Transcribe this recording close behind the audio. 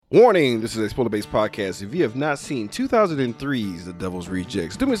Warning, this is a spoiler-based podcast. If you have not seen 2003's The Devil's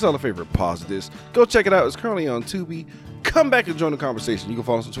Rejects, do me a solid favor, pause this. Go check it out. It's currently on Tubi. Come back and join the conversation. You can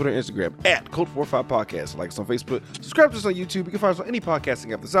follow us on Twitter and Instagram at Code45Podcast. Like us on Facebook. Subscribe to us on YouTube. You can find us on any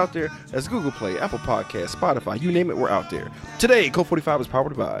podcasting app that's out there. That's Google Play, Apple Podcasts, Spotify. You name it, we're out there. Today, Code45 is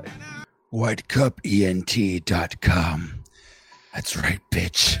powered by WhiteCupENT.com. That's right,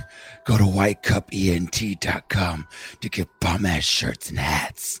 bitch. Go to whitecupent.com to get bum-ass shirts and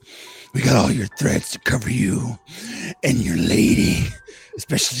hats. We got all your threads to cover you and your lady,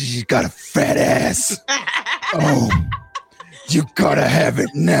 especially if you got a fat ass. Oh, you gotta have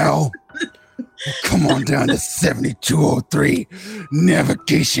it now. Well, come on down to 7203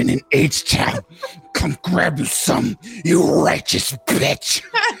 Navigation in H-Town. Come grab you some, you righteous bitch.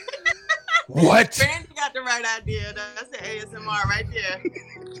 What? Brandon got the right idea. That's the ASMR right there.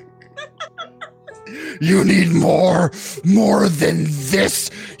 You need more than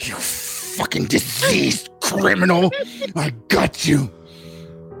this, you fucking diseased criminal. I got you.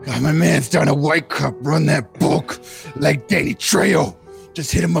 My man's down at White Cup. Run that bulk like Danny Trejo.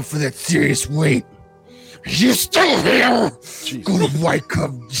 Just hit him up for that serious weight. You still here? Jeez. Go to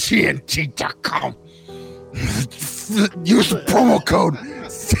whitecupgnt.com. Use the promo code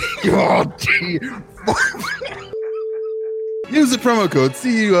CULT. Use the promo code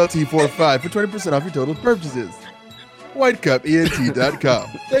CULT45 for 20% off your total purchases. WhiteCupENT.com.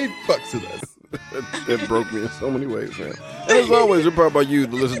 They fucks with us. That broke me in so many ways, man. And as always, we're proud by you,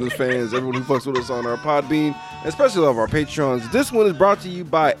 the listeners, fans, everyone who fucks with us on our Podbean, and especially all of our Patrons. This one is brought to you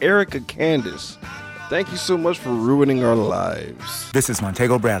by Erica Candace. Thank you so much for ruining our lives. This is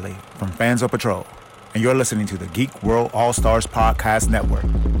Montego Bradley from Fans of Patrol, and you're listening to the Geek World All-Stars Podcast Network.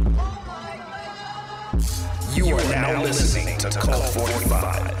 You are now listening to Cult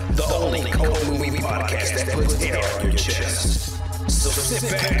 45, the only cult movie podcast that puts air on your chest. So sit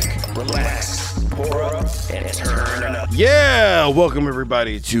back, relax, pour up, and turn up. Yeah, welcome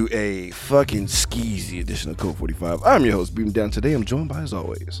everybody to a fucking skeezy edition of Code 45. I'm your host, Beam Down. Today I'm joined by, as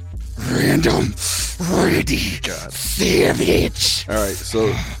always, Random Ready Savage. All right,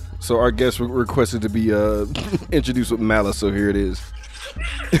 so our guest requested to be introduced with malice, so here it is.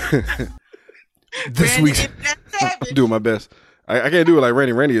 This week's I'm doing my best. I can't do it like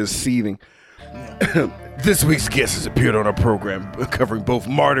Randy. Randy is seething. This week's guest has appeared on our program covering both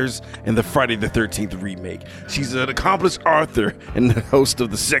Martyrs and the Friday the 13th remake. She's an accomplished author and the host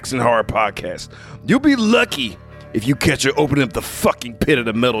of the Sex and Horror podcast. You'll be lucky if you catch her opening up the fucking pit of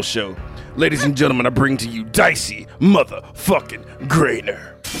the metal show. Ladies and gentlemen, I bring to you Dicey motherfucking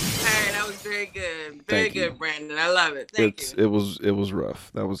Grainer. Hey, that was very good. Very good, Brandon. I love it. Thank you. It was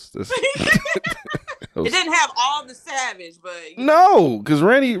rough. That was it didn't have all the savage, but no, because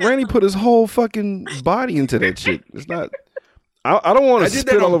Randy put his whole fucking body into that shit. It's not. I don't want to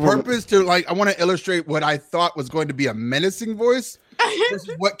spit all over. I did that on purpose to I want to illustrate what I thought was going to be a menacing voice. This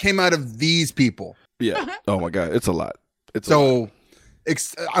is what came out of these people. Yeah. Oh my god, it's a lot. I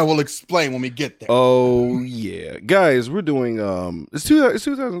will explain when we get there. Oh yeah, guys, we're doing it's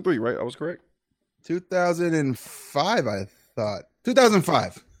 2003, right? I was correct. 2005, I thought.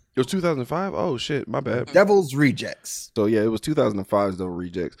 2005. It was 2005? Oh, shit. My bad. Devil's Rejects. So, yeah, it was 2005's Devil's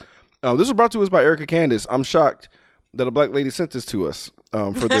Rejects. This was brought to us by Erica Candace. I'm shocked that a black lady sent this to us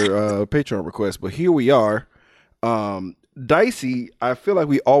for their Patreon request. But here we are. Dicey, I feel like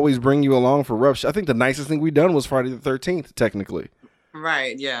we always bring you along for rough. I think the nicest thing we done was Friday the 13th, technically.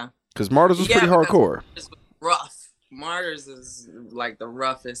 Right, yeah. Because Martyrs was pretty hardcore. It's rough. Martyrs is like the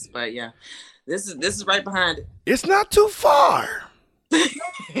roughest. But, yeah, this is right behind it. It's not too far.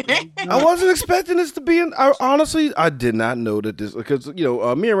 I wasn't expecting this to be honestly, I did not know that this, because me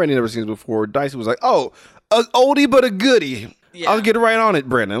and Randy never seen this before. Dicey was like, oh, an oldie but a goodie. Yeah. I'll get right on it,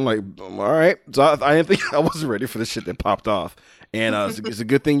 Brandon. I'm like, all right. So I didn't think I wasn't ready for the shit that popped off. And it's a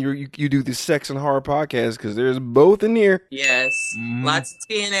good thing you do this Sex and Horror podcast, because there's both in here. Yes, lots of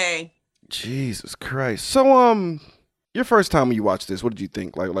TNA. Jesus Christ. So your first time when you watched this, what did you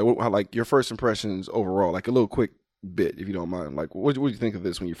think? Like your first impressions overall? Like a little quick bit, if you don't mind. Like, what did you think of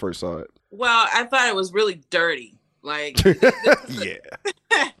this when you first saw it? Well, I thought it was really dirty. Like, yeah.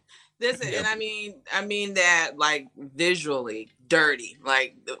 And I mean that like visually dirty.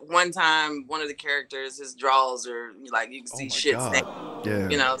 Like one time, one of the characters, his drawers are like you can see shit stain.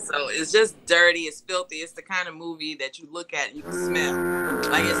 Yeah. So it's just dirty. It's filthy. It's the kind of movie that you look at and you can smell.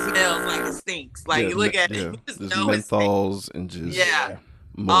 Like it smells like it stinks. Like you look at it, you just know menthols and just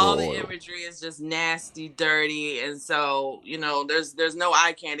all the imagery is just nasty, dirty, and so there's no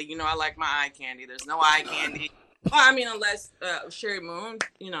eye candy. I like my eye candy. There's no eye candy. Well, I mean, unless Sherry Moon,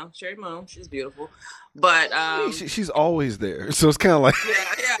 Sherry Moon, she's beautiful, but she's always there, so it's kind of like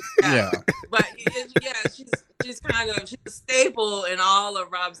yeah. But she's kind of a staple in all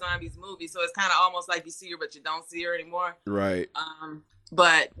of Rob Zombie's movies, so it's kind of almost like you see her, but you don't see her anymore. Right.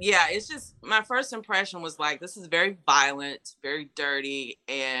 But yeah, it's just my first impression was like, this is very violent, very dirty,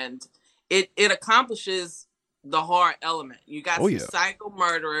 and it accomplishes the horror element. You got some psycho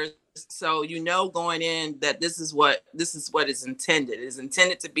murderers. So going in that this is what is intended. It is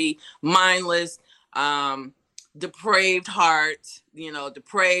intended to be mindless, depraved heart,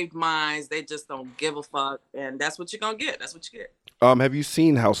 depraved minds. They just don't give a fuck, and that's what you're gonna get. That's what you get. Have you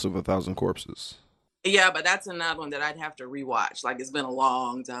seen House of a Thousand Corpses? Yeah, but that's another one that I'd have to rewatch. Like, it's been a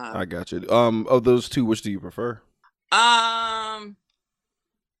long time. I got you. Of those two, which do you prefer?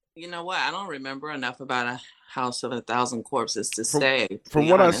 You know what? I don't remember enough about a House of a Thousand Corpses to say. From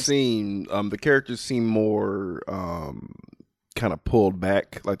what I've seen, the characters seem more kind of pulled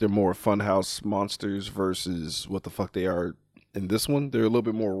back, like they're more funhouse monsters versus what the fuck they are in this one. They're a little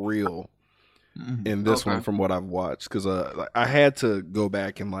bit more real in this one from what I've watched, because I had to go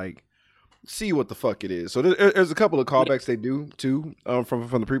back and like see what the fuck it is. So there's a couple of callbacks they do too from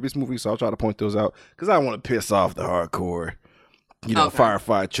the previous movie, so I'll try to point those out because I don't want to piss off the hardcore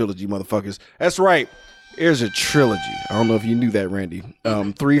Firefly trilogy motherfuckers. That's right. There's a trilogy. I don't know if you knew that, Randy.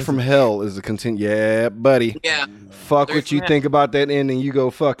 3 from Hell is a continue. Yeah, buddy. Yeah. Fuck what you think about that ending. You go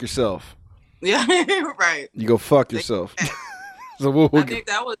fuck yourself. Yeah, right. You go fuck yourself. So I think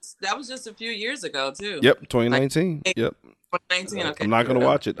that was just a few years ago too. Yep, 2019. Yep. 2019. Okay. I'm not gonna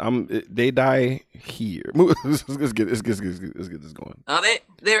watch it. They die here. Let's get this going. Oh,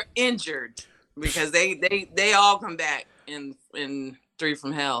 they're injured because they all come back in 3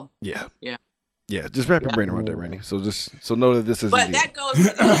 from Hell. Yeah. Just wrap your brain around that, Randy. So know that this is. But that goes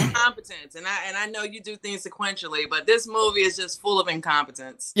to the incompetence, and I know you do things sequentially, but this movie is just full of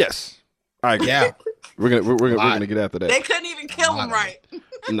incompetence. Yes, I agree. Yeah, we're gonna get after that. They couldn't even kill him right.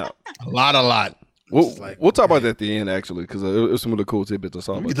 No, a lot. We'll talk about that at the end actually, because it was some of the cool tidbits I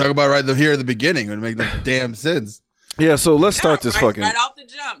saw. We can talk about right here at the beginning and make no damn sense. Yeah, so let's start this fucking right off the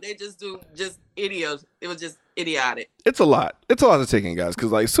jump. They just idiots. It was just idiotic. It's a lot to take in, guys,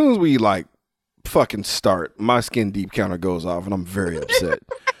 because like as soon as we like fucking start, my skin deep counter goes off and I'm very upset.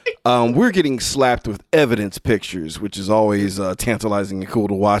 We're getting slapped with evidence pictures, which is always tantalizing and cool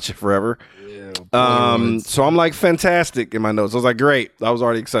to watch it forever. So I'm like, fantastic in my notes. I was like, great. I was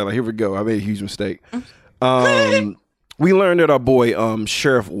already excited. Like, here we go. I made a huge mistake. We learned that our boy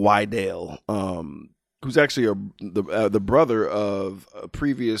Sheriff Wydale, who's actually the brother of a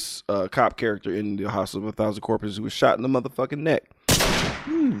previous cop character in the House of a Thousand Corpses, who was shot in the motherfucking neck.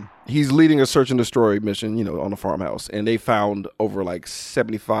 He's leading a search and destroy mission, on a farmhouse, and they found over like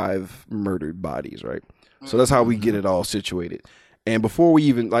 75 murdered bodies, right? So that's how we get it all situated. And before we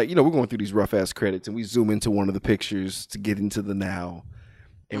even we're going through these rough ass credits, and we zoom into one of the pictures to get into the now,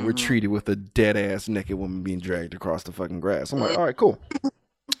 and we're treated with a dead ass naked woman being dragged across the fucking grass. I'm like, all right, cool.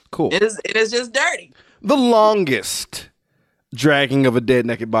 It is just dirty. The longest dragging of a dead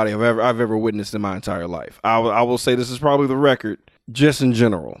naked body I've ever witnessed in my entire life. I will say this is probably the record, just in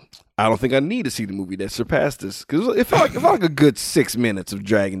general. I don't think I need to see the movie that surpassed this, because it felt like a good 6 minutes of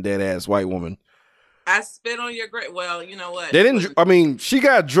dragging dead ass white woman. I spit on your grave. Well, you know what? They didn't. I mean, she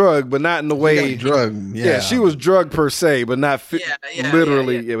got drugged, but not in the way. Drugged. Yeah, she was drugged per se, but not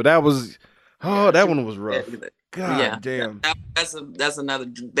literally. Yeah, but that was. Oh, that one was rough. God damn. That's another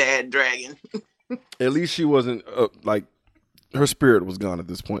bad dragon. At least she wasn't like her spirit was gone at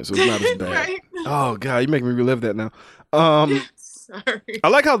this point, so it's not as bad. Right? Oh God, you make me relive that now. Sorry. I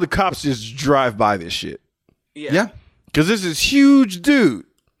like how the cops just drive by this shit. Yeah. Because this is huge dude.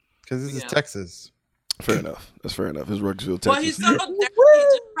 Because this is Texas. Fair enough. That's fair enough. His Ruggsville, Texas. Well, he's so dirty, he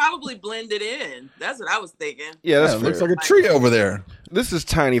just probably blended in. That's what I was thinking. Yeah, that's fair. Looks like a tree over there. This is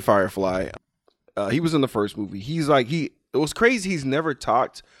Tiny Firefly. He was in the first movie. He's like, it was crazy. He's never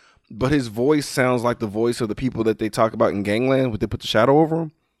talked, but his voice sounds like the voice of the people that they talk about in Gangland, where they put the shadow over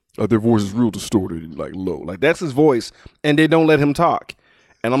them. Their voice is real distorted and like low. Like that's his voice, and they don't let him talk.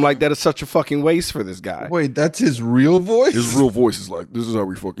 And I'm like, that is such a fucking waste for this guy. Wait, that's his real voice? His real voice is like, this is how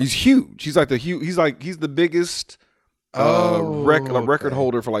we fuck. He's huge. He's like he's the biggest record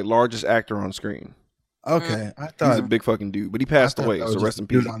holder for like largest actor on screen. Okay. I thought he's a big fucking dude, but he passed away, so rest in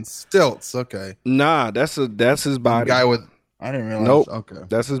peace. On stilts, okay. Nah, that's his body. The guy with I didn't realize. Nope. Okay.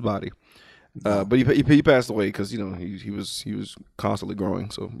 That's his body. But he passed away because he was constantly growing.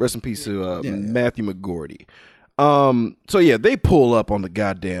 So rest in peace to Matthew McGordy. So yeah, they pull up on the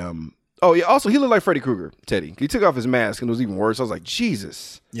goddamn Oh yeah. Also, he looked like Freddy Krueger. Teddy. He took off his mask and it was even worse. I was like,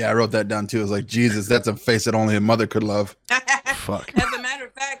 Jesus. Yeah, I wrote that down too. I was like, Jesus, that's a face that only a mother could love. Fuck. As a matter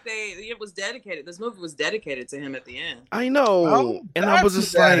of fact, it was dedicated. This movie was dedicated to him at the end. I know, and I was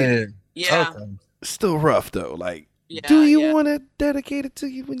just like, yeah, still rough though. Like, do you want to dedicate it to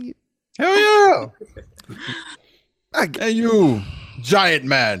you when you? Hell yeah! Hey, you giant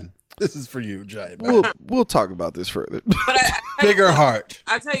man. This is for you, giant man. We'll talk about this further. But Bigger heart.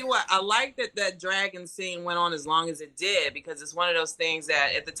 I tell you what, I like that dragon scene went on as long as it did, because it's one of those things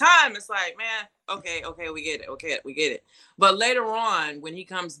that at the time it's like, man, okay, we get it. Okay, we get it. But later on, when he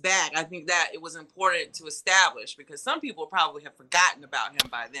comes back, I think that it was important to establish, because some people probably have forgotten about him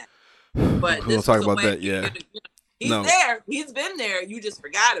by then. But we'll talk about that, yeah. He's there. He's been there. You just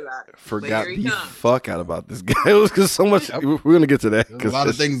forgot about it. Forgot the fuck out about this guy. It was because so much. We're gonna get to that. There's a lot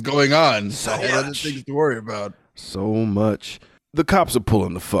of things going on. So other things to worry about. So much. The cops are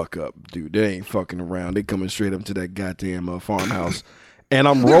pulling the fuck up, dude. They ain't fucking around. They coming straight up to that goddamn farmhouse, and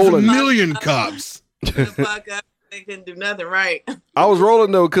I'm rolling. A million cops. The fuck up. They couldn't do nothing right. I was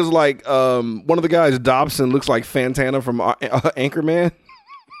rolling though, because like one of the guys, Dobson, looks like Fantana from Anchorman.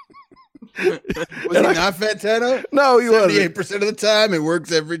 Was he not Fantana? No, he wasn't. 78% of the time, it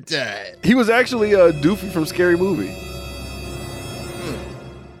works every time. He was actually Doofy from Scary Movie.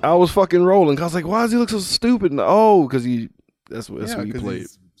 I was fucking rolling. I was like, why does he look so stupid? And, because that's what he played.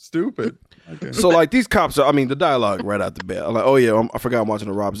 Stupid. Okay. So like these cops are, I mean, the dialogue right out the bat. I'm like, oh yeah, I forgot I'm watching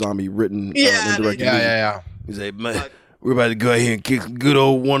a Rob Zombie written and directed movie. Yeah. He's like, man, we're about to go out here and kick some good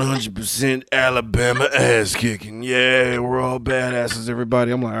old 100% Alabama ass kicking. Yeah, we're all badasses,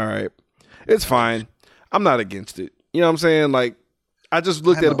 everybody. I'm like, all right. It's fine. I'm not against it. You know what I'm saying? Like, I just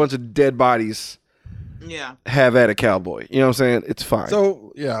looked at a bunch of dead bodies. Yeah. Have at a cowboy. You know what I'm saying? It's fine.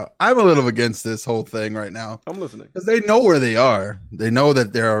 So, yeah, I'm a little against this whole thing right now. I'm listening. Because they know where they are. They know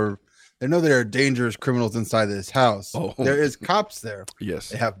that there are dangerous criminals inside this house. Oh. There is cops there. Yes.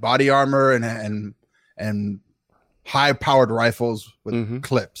 They have body armor and high-powered rifles with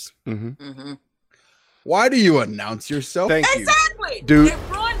clips. Mm-hmm. Why do you announce yourself? Thank you. Exactly. Dude. It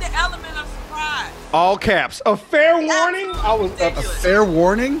ruined the element of surprise. All caps. A fair warning? I was A fair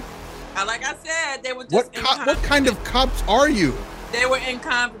warning? Like I said, they were just what kind of cops are you? They were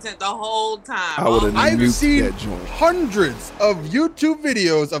incompetent the whole time. I've seen hundreds of YouTube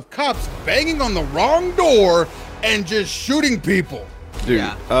videos of cops banging on the wrong door and just shooting people. Dude,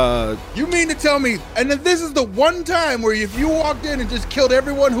 you mean to tell me, and then this is the one time where if you walked in and just killed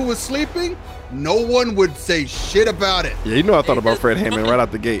everyone who was sleeping, no one would say shit about it. Yeah, you know I thought about Fred Hammond right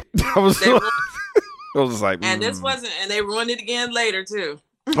out the gate. I was just like, and this wasn't, and they ruined it again later too.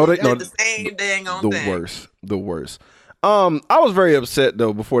 Oh, the same dang on thing. The worst. I was very upset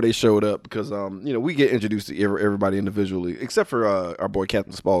though before they showed up because we get introduced to everybody individually except for our boy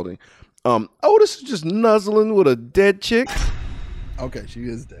Captain Spaulding. Otis is just nuzzling with a dead chick. Okay, she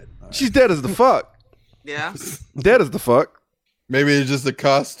is dead. Right. She's dead as the fuck. Yeah. Dead as the fuck. Maybe it's just a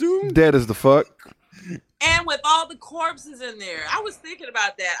costume. Dead as the fuck. And with all the corpses in there, I was thinking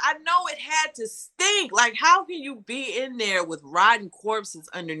about that. I know it had to stink. Like, how can you be in there with rotten corpses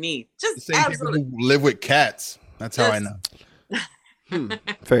underneath? Just the same absolutely. People who live with cats. That's how I know.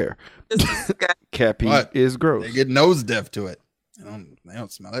 Fair. Cat pee is gross. They get nose deaf to it. They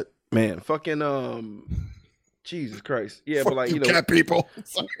don't smell it. Man, fucking Jesus Christ. Yeah, fuck but like you cat people.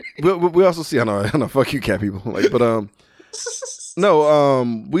 we also see I know fuck you cat people. Like, but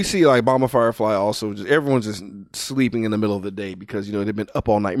no, we see like Bomber Firefly also just everyone's just sleeping in the middle of the day because they've been up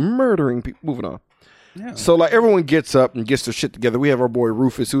all night murdering people. Moving on. Yeah. So like everyone gets up and gets their shit together. We have our boy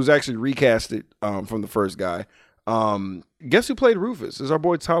Rufus, who's actually recasted from the first guy. Guess who played Rufus? Is our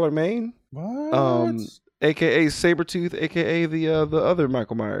boy Tyler Mane. What? AKA Sabretooth, AKA the other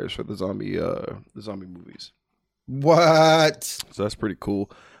Michael Myers for the zombie movies. What? So that's pretty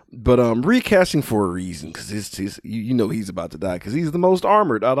cool. But recasting for a reason because he's about to die because he's the most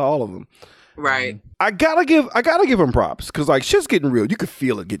armored out of all of them. Right. I gotta give him props because like shit's getting real. You could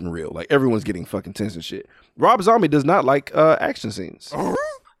feel it getting real. Like everyone's getting fucking tense and shit. Rob Zombie does not like action scenes.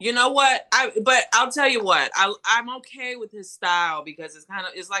 You know what? But I'll tell you what. I'm okay with his style because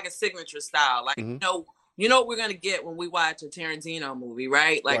it's like a signature style. Like you know what we're gonna get when we watch a Tarantino movie,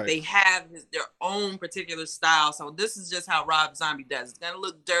 right? Like they have their own particular style. So this is just how Rob Zombie does. It's gonna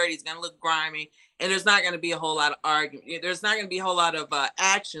look dirty. It's gonna look grimy, and there's not gonna be a whole lot of argument. There's not gonna be a whole lot of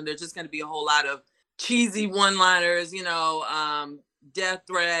action. There's just gonna be a whole lot of cheesy one-liners. Death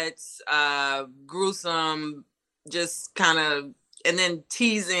threats, gruesome, just kind of, and then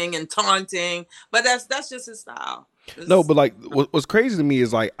teasing and taunting. But that's just his style. No, but like what's crazy to me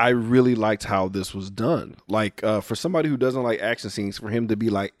is like I really liked how this was done. Like for somebody who doesn't like action scenes, for him to be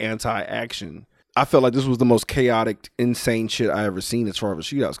like anti-action, I felt like this was the most chaotic, insane shit I ever seen as far as a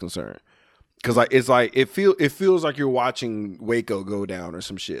shootout's concerned. Because like it feels like you're watching Waco go down or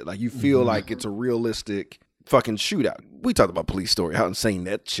some shit. Like you feel like it's a realistic fucking shootout. We talked about Police Story, how insane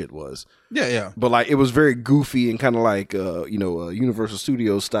that shit was. Yeah. But like it was very goofy and kind of like Universal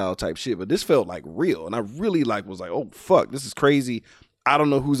Studios style type shit. But this felt like real, and I really was like, oh fuck, this is crazy. I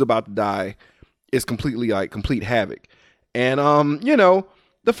don't know who's about to die. It's completely like complete havoc, and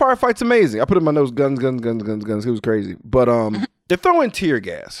the firefight's amazing. I put in my notes, guns. It was crazy, but they're throwing tear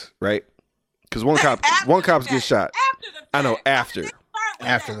gas, right? Because one cop gets shot. I know after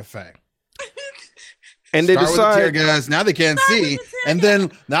the fact. And they decide tear gas. Now they can't see, and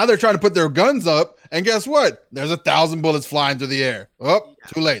then now they're trying to put their guns up, and guess what? There's 1,000 bullets flying through the air. Oh,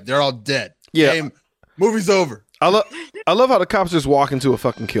 too late. They're all dead. Yeah, movie's over. I love how the cops just walk into a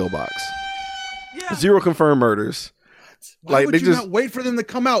fucking kill box. Yeah. 0 confirmed murders. Why would you not wait for them to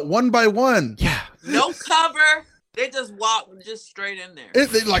come out one by one? Yeah, no cover. They just walk just straight in there.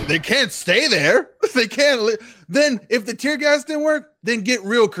 They can't stay there. They can't. Then if the tear gas didn't work, then get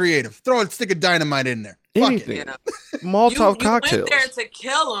real creative. Throw a stick of dynamite in there. Anything. Molotov cocktails. You went there to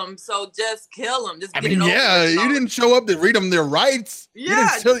kill them, so just kill them. Just you didn't show up to read them their rights. Yeah,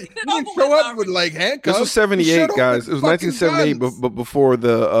 you didn't show up with like handcuffs. This was 78, guys. It was 1978, but before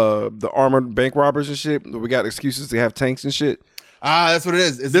the armored bank robbers and shit. We got excuses to have tanks and shit. That's what it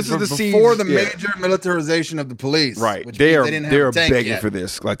is. This is before the major militarization of the police. Right. They're begging for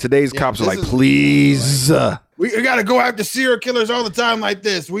this. Like today's cops are like, please. We got to go after serial killers all the time like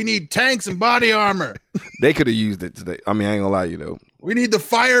this. We need tanks and body armor. They could have used it today. I mean, I ain't gonna lie, you know. We need the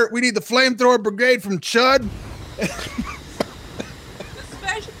flamethrower brigade from Chud.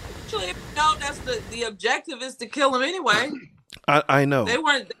 Especially if that's the objective is to kill them anyway. I know. They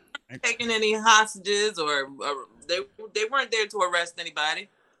weren't taking any hostages or they weren't there to arrest anybody.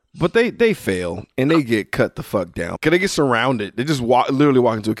 But they fail and they get cut the fuck down. Cause they get surrounded. They just literally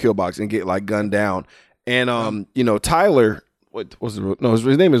walk into a kill box and get like gunned down. And Tyler, what was it? No,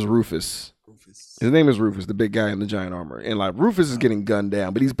 his name is Rufus. His name is Rufus, the big guy in the giant armor. And like Rufus is getting gunned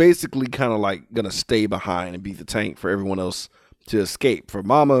down, but he's basically kind of like gonna stay behind and be the tank for everyone else to escape. For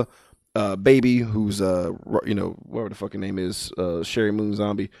Mama, Baby, who's whatever the fucking name is, Sherry Moon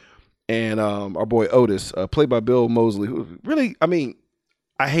Zombie, and our boy Otis, played by Bill Moseley, who really, I mean,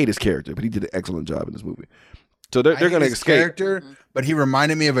 I hate his character, but he did an excellent job in this movie. So they're going to escape. Character, but he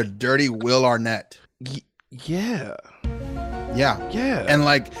reminded me of a dirty Will Arnett. Yeah. And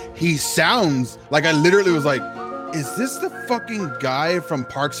like he sounds like, I literally was like, is this the fucking guy from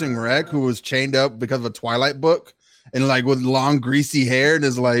Parks and Rec who was chained up because of a Twilight book and like with long greasy hair and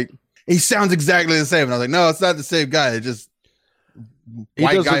is like, he sounds exactly the same. And I was like, no, it's not the same guy. It just he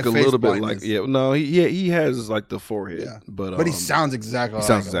does look a little bit like he has like the forehead, but he sounds exactly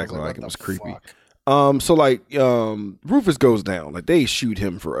like him. It was creepy. So like Rufus goes down, like they shoot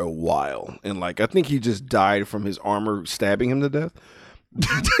him for a while, and like I think he just died from his armor stabbing him to death.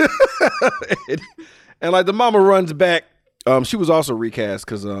 and like the mama runs back. She was also recast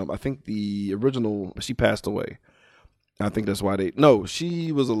because I think the original, she passed away. I think that's why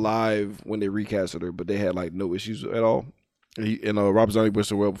she was alive when they recasted her, but they had like no issues at all. And Robert Downey wished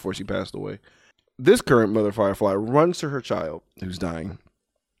her well before she passed away. This current Mother Firefly runs to her child who's dying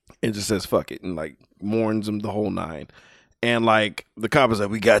and just says fuck it and like mourns him the whole nine. And like the cop is like,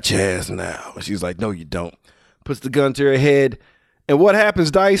 we got your ass now. And she's like, no, you don't. Puts the gun to her head. And what happens,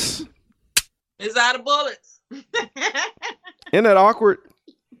 Dice? It's out of bullets. Isn't that awkward?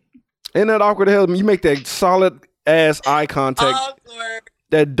 Hell, you make that solid ass eye contact. Awkward.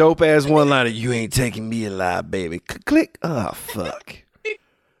 That dope ass one liner, you ain't taking me alive, baby. Click. Oh, fuck.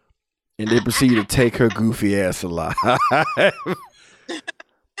 And they proceed to take her goofy ass alive.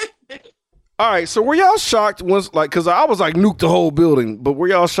 All right, so were y'all shocked once, like, because I was like, nuke the whole building, but were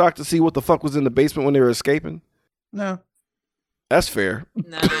y'all shocked to see what the fuck was in the basement when they were escaping? No. That's fair.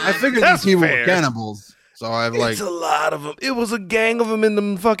 No. I figured these people were cannibals. So I've like. It's a lot of them. It was a gang of them in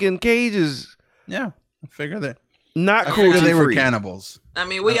them fucking cages. Yeah, I figured that. Not cool. They were cannibals. I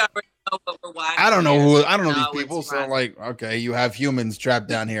mean, we already know what we're watching. I don't know these people. So like, okay, you have humans trapped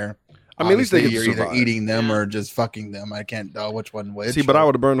down here. I mean, obviously, at least you're either eating them or just fucking them. I can't tell which one which. See, but I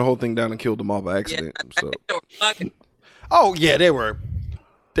would have burned the whole thing down and killed them all by accident. Yeah, so. Oh yeah, they were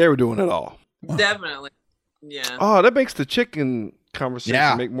doing it all. Definitely. Yeah. Oh, that makes the chicken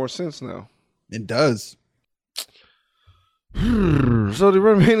conversation make more sense now. It does. So the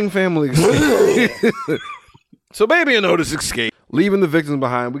remaining family. So Baby and Otis escape. leaving the victims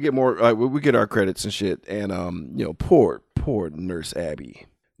behind. We get more. We get our credits and shit. And poor Nurse Abby,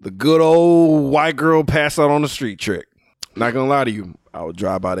 the good old white girl pass out on the street trick. Not gonna lie to you, I would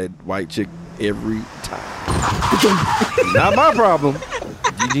drive by that white chick every time. Not my problem.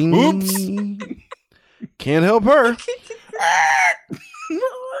 Oops. Can't help her.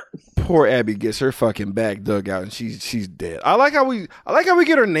 Poor Abby gets her fucking back dug out and she's dead. I like how we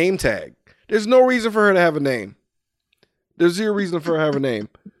get her name tag. There's no reason for her to have a name. There's zero reason for her to have a name.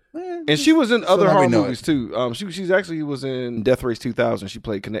 And she was in other horror movies too. She's actually was in Death Race 2000. She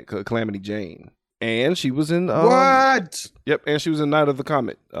played Calamity Jane. And she was in what? Yep, and she was in Night of the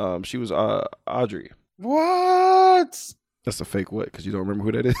Comet. She was Audrey. What? That's a fake what? Because you don't remember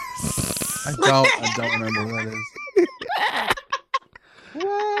who that is. I don't remember who that is.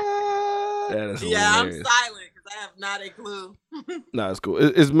 What? I'm silent because I have not a clue. Nah, it's cool.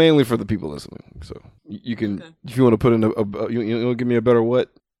 It's mainly for the people listening. So you can, if you want to put in you give me a better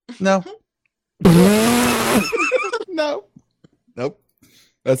what? No. No. Nope.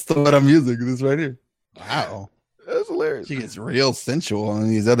 That's the what I'm using. This right here. Wow. That's hilarious. She gets real sensual in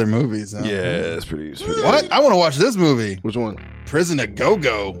these other movies. Huh? Yeah, it's pretty what? I want to watch this movie. Which one? Prison to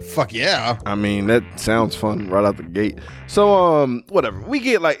Go-Go. Fuck yeah. I mean, that sounds fun right out the gate. So, whatever. We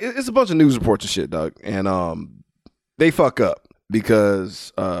get it's a bunch of news reports and shit, Doug. And they fuck up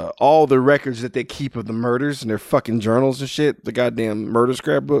because all the records that they keep of the murders and their fucking journals and shit, the goddamn murder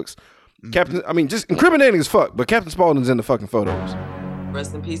scrapbooks. Just incriminating as fuck, but Captain Spaulding's in the fucking photos.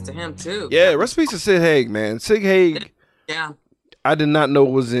 Rest in peace to him too. Yeah, rest in peace to Sid Haig, man. Sid Haig. Yeah. I did not know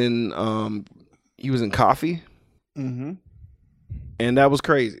was in. He was in Coffee. Mm-hmm. And that was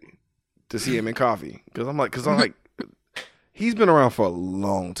crazy to see him in Coffee because I'm like, he's been around for a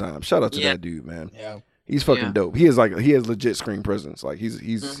long time. Shout out to that dude, man. Yeah, he's fucking dope. He has legit screen presence. Like he's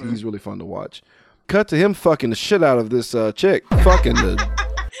really fun to watch. Cut to him fucking the shit out of this chick. Fucking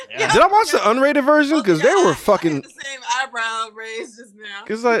the. Yeah. Did I watch the unrated version? Because they were fucking the same eyebrow raised just now.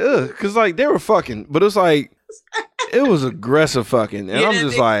 Because they were fucking, but it's like it was aggressive fucking, and I'm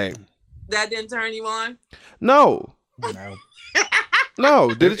just like, that didn't turn you on? No.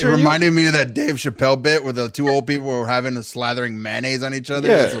 No, did it reminded me of that Dave Chappelle bit where the two old people were having a slathering mayonnaise on each other.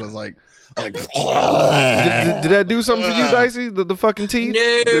 Yeah. That's what it was like. Did that do something for you, Dicey? The fucking teeth?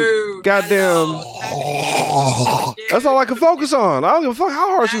 No. Goddamn. That's all I could focus on. I don't give a fuck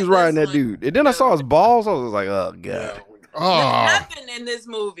how hard she was riding that dude. And then I saw his balls. I was like, oh, God. Nothing in this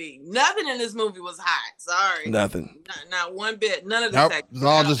movie was hot. Sorry. Nothing. Not one bit. None of the sex. It's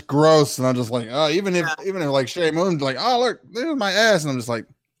all just gross. And I'm just like, even if like Sherry Moon's like, oh, look, there's my ass. And I'm just like,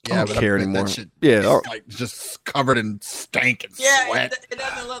 yeah, I don't care anymore. That shit like just covered in stank and sweat. It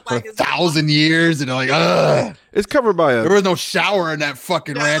doesn't look for like 1,000 years, and they're like, ugh. It's covered by there was no shower in that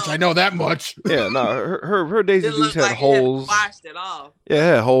fucking ranch. I know that much. Yeah, no, her Daisy Dukes had holes. Washed it off. Yeah, it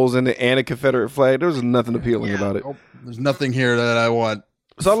had holes in it and a Confederate flag. There was nothing appealing about it. There's nothing here that I want.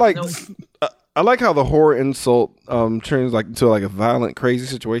 So I like how the horror insult turns into a violent, crazy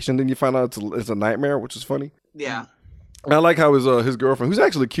situation. Then you find out it's a nightmare, which is funny. Yeah. I like how his girlfriend, who's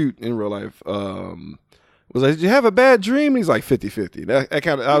actually cute in real life, was like, "Did you have a bad dream?" And he's like 50-50. That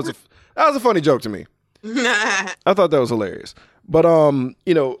was a funny joke to me. I thought that was hilarious. But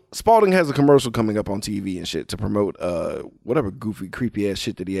Spaulding has a commercial coming up on TV and shit to promote whatever goofy, creepy ass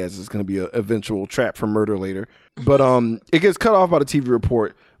shit that he has. It's going to be an eventual trap for murder later. But it gets cut off by the TV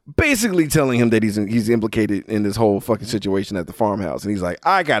report, basically telling him that he's implicated in this whole fucking situation at the farmhouse, and he's like,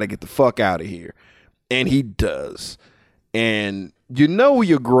 "I got to get the fuck out of here," and he does. And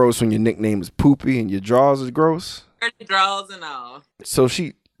you're gross when your nickname is Poopy and your drawers is gross. Drawers and all. So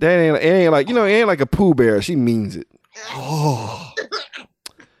it ain't like a Pooh Bear. She means it.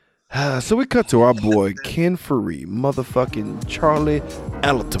 So we cut to our boy Ken Faree, motherfucking Charlie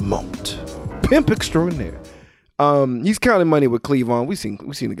Altamont, pimp extraordinaire. He's counting money with Cleavon. We seen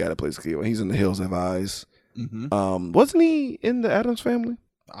the guy that plays Cleavon. He's in The Hills Have Eyes. Mm-hmm. Wasn't he in the Addams Family?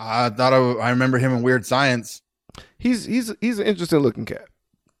 I thought I remember him in Weird Science. He's an interesting looking cat.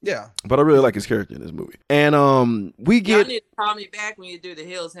 Yeah, but I really like his character in this movie. And we get. Y'all need to call me back when you do The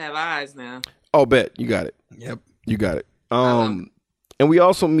Hills Have Eyes now. Oh, bet you got it. Yep, you got it. And we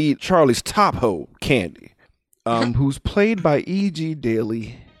also meet Charlie's top hoe, Candy, who's played by E.G.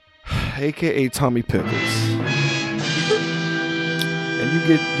 Daily, aka Tommy Pickles. And you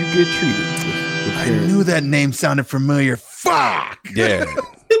get treated. I knew that name sounded familiar. Fuck. Yeah.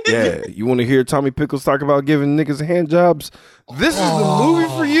 Yeah, you want to hear Tommy Pickles talk about giving niggas hand jobs? This is the movie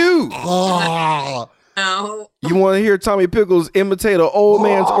for you. No. You want to hear Tommy Pickles imitate an old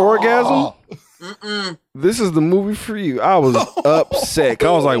man's orgasm? This is the movie for you. I was upset.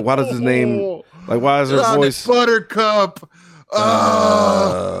 I was like, why does his name, why is her voice? Buttercup.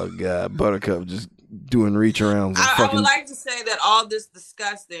 Oh God, Buttercup just doing reach arounds. I would like to say that all this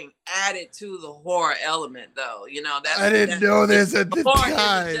disgusting added to the horror element, though. I didn't know this at the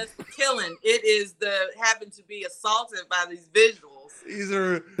time. Isn't just the killing; it is the having to be assaulted by these visuals. These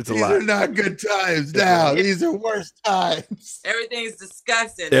are not good times now. These are worst times. Everything's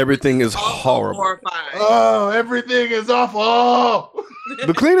disgusting. Everything is horrible. Horrifying. Oh, everything is awful.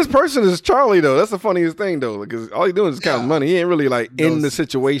 The cleanest person is Charlie, though. That's the funniest thing, though, because all he's doing is counting money. He ain't really in the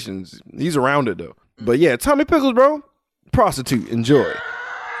situations. He's around it, though. But yeah, Tommy Pickles, bro, prostitute, enjoy.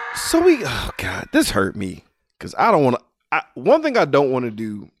 So oh God, this hurt me because I don't want to. One thing I don't want to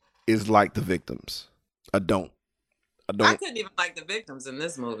do is like the victims. I couldn't even like the victims in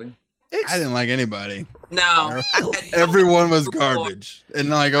this movie. I didn't like anybody. No. Everyone was garbage. And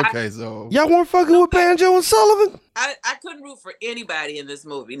so. Y'all weren't fucking with Banjo and Sullivan? I couldn't root for anybody in this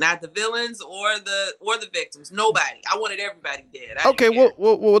movie. Not the villains or the victims. Nobody. I wanted everybody dead. Okay,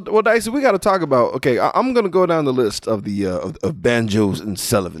 well, Dicey, we got to talk about, I'm going to go down the list of the of Banjos and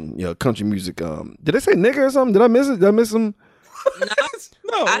Sullivan, country music. Did I say nigga or something? Did I miss it? Did I miss them?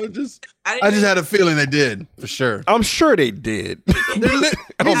 No, I just had a feeling they did for sure. I'm sure they did. He's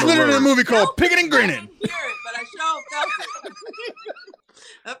literally in a movie called Picking and Grinning. I didn't hear it, but I sure felt it.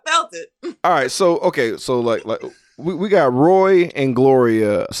 I felt it. All right, so like we got Roy and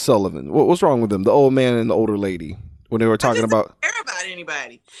Gloria Sullivan. What's wrong with them? The old man and the older lady when they were talking about. I don't care about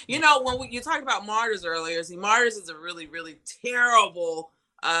anybody. When you talked about Martyrs earlier, Martyrs is a really, really terrible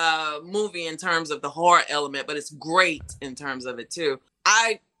movie in terms of the horror element, but it's great in terms of it too.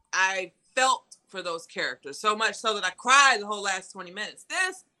 I felt for those characters so much so that I cried the whole last 20 minutes.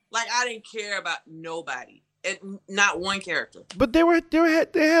 I didn't care about nobody and not one character. But they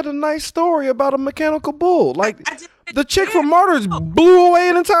had a nice story about a mechanical bull. Like the chick from Martyrs blew away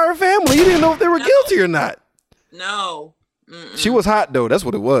an entire family. You didn't know if they were guilty or not. No. She was hot though. That's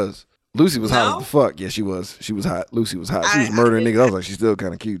what it was. Lucy was hot as the fuck. Yeah, she was. She was hot. Lucy was hot. She was murdering niggas. I was like, she's still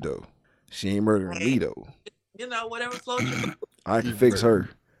kind of cute though. She ain't murdering me though. Whatever floats your boat. I can fix her.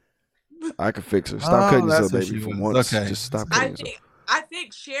 Stop cutting yourself, baby, for once. Okay. Just stop cutting yourself. I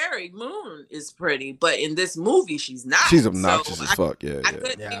think Sherry Moon is pretty, but in this movie, she's not. She's obnoxious as fuck. Yeah, I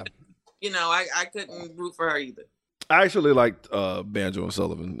couldn't even, I couldn't root for her either. I actually liked Banjo and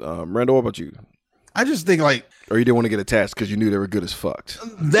Sullivan. Randall, what about you? I just think or you didn't want to get attached because you knew they were good as fucked.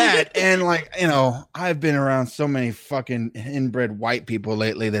 That and I've been around so many fucking inbred white people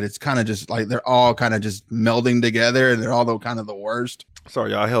lately that it's kind of just they're all kind of just melding together and they're all kind of the worst.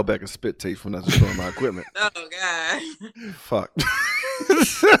 Sorry, y'all, I held back a spit taste when I was destroying my equipment. Oh God. Fuck.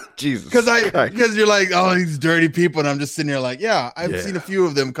 Jesus. Because you're like, oh, these dirty people, and I'm just sitting here I've seen a few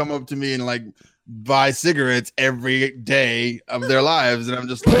of them come up to me and buy cigarettes every day of their lives, and I'm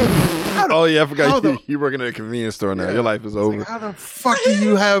just like, oh yeah, I forgot you're working at a convenience store now. Your life is over. How the fuck do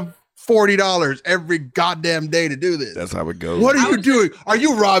you have $40 every goddamn day to do this? That's how it goes. What are you doing? Are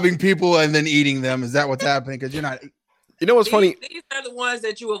you robbing people and then eating them? Is that what's happening? Because you're not. You know what's funny? These are the ones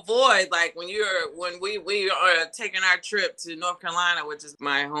that you avoid, like when we are taking our trip to North Carolina, which is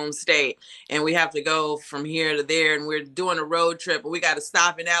my home state, and we have to go from here to there, and we're doing a road trip, and we got to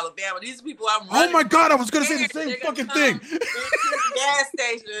stop in Alabama. These are people I'm running. Oh my God, I was going to say the same fucking thing. To the gas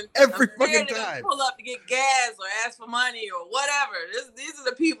station every fucking time. Pull up to get gas or ask for money or whatever. These are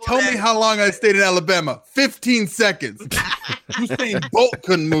the people. Tell me how long I stayed in Alabama. 15 seconds. Usain Bolt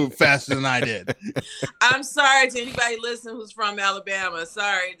couldn't move faster than I did. I'm sorry to anybody listening who's from Alabama.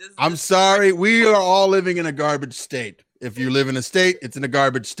 Sorry. I'm sorry. We are all living in a garbage state. If you live in a state, it's in a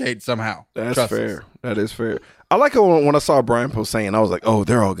garbage state somehow. That's fair. That is fair. I like it when I saw Brian Posehn, I was like, oh,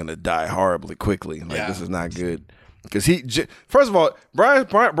 they're all going to die horribly quickly. This is not good. Because first of all, Brian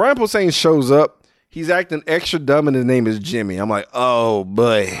Posehn shows up. He's acting extra dumb and his name is Jimmy. I'm like, oh,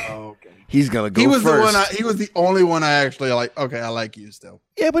 boy. Oh, okay. He's gonna go. He was first. He was the only one I actually like. Okay, I like you still.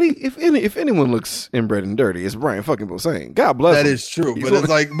 Yeah, but if anyone looks inbred and dirty, it's Brian fucking Posehn. God bless him. That is true. But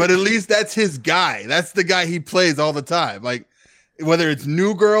it's but at least that's his guy. That's the guy he plays all the time. Like whether it's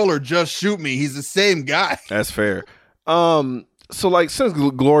New Girl or Just Shoot Me, he's the same guy. That's fair. So since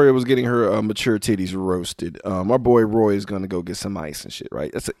Gloria was getting her mature titties roasted, our boy Roy is gonna go get some ice and shit.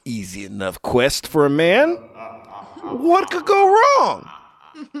 Right? That's an easy enough quest for a man. What could go wrong?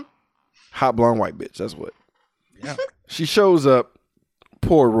 Hot blonde white bitch. That's what. Yeah. She shows up.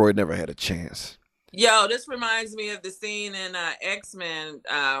 Poor Roy never had a chance. Yo, this reminds me of the scene in X-Men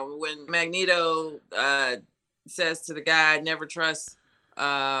when Magneto says to the guy, "Never trust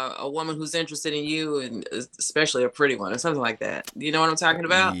a woman who's interested in you, and especially a pretty one," or something like that. You know what I'm talking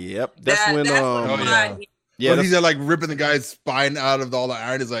about? Yep. That's when. He's ripping the guy's spine out of all the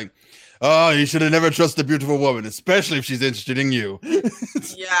iron. He's like, Oh, you should have never trusted a beautiful woman, especially if she's interested in you.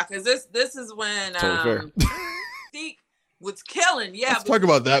 Yeah, because this is when Mystique was killing. Yeah, let's talk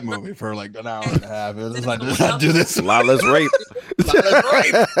about that movie for like an hour and a half. It's like, did I do this? A lot less rape. And I'm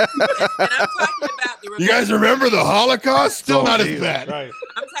talking about the. You guys remember the Holocaust? Still not as bad. Right.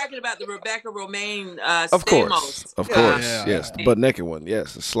 I'm talking about the Rebecca Romaine. Of course, Yeah. yes, the butt naked one,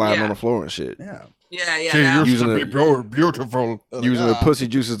 yes, sliding on the floor and shit. Yeah. Yeah. She used to be beautiful. Using the pussy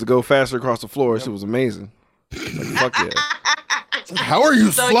juices to go faster across the floor. Yep. Shit was amazing. Like, fuck yeah. How are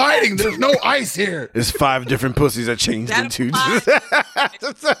you sliding? There's no ice here. It's 5 different pussies that changed into.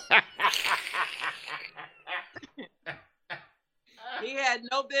 He had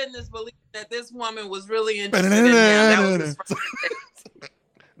no business believing that this woman was really interested in him. That was his first mistake.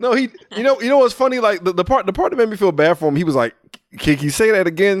 No, you know what's funny? Like the part that made me feel bad for him. He was like, "Can you say that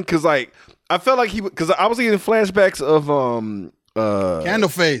again?" Because like I felt like because I was getting flashbacks of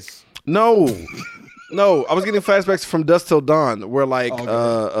Candleface. No, I was getting flashbacks from Dusk Till Dawn, where like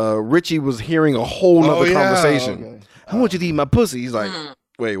Richie was hearing a whole nother conversation. Okay. I want you to eat my pussy. He's like,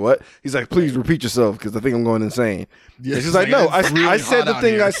 wait, what? He's like, please repeat yourself because I think I'm going insane. Yeah, and she's like, no, I said the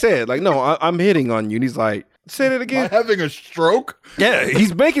thing I said. Like, no, I'm hitting on you. And he's like, say that again. Am I having a stroke? Yeah,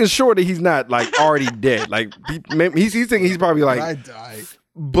 he's making sure that he's not like already dead. Like he's thinking he's probably like I die.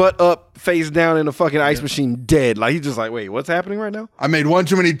 Butt up, face down in a fucking ice machine, dead. Like he's just like, wait, what's happening right now? I made one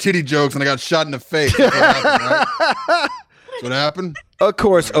too many titty jokes and I got shot in the face. That's what happened, right? That's what happened? Of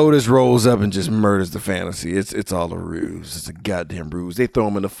course, Otis rolls up and just murders the fantasy. It's all a ruse. It's a goddamn ruse. They throw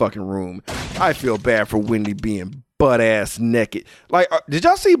him in the fucking room. I feel bad for Wendy being butt ass naked. Like, did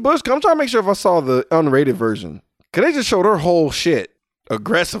y'all see Bush? I'm trying to make sure if I saw the unrated version. Cause they just showed her whole shit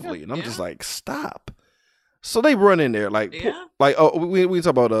aggressively, and I'm just like, stop. So they run in there like we talk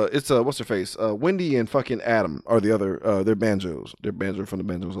about it's what's her face Wendy and fucking Adam are the other they're banjos from the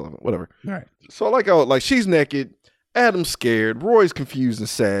Banjos 11 whatever. All right. So like she's naked, Adam's scared, Roy's confused and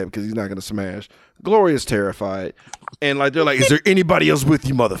sad because he's not gonna smash, Gloria's terrified, and like they're like, is there anybody else with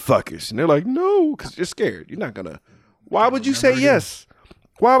you motherfuckers? And they're like, no, because you're scared. You're not gonna. Why would you say yes?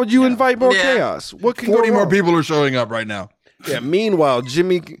 Why would you invite more chaos? What can 40 more people are showing up right now. Yeah. Meanwhile,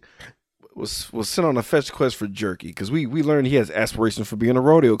 Jimmy was sent on a fetch quest for jerky because we learned he has aspirations for being a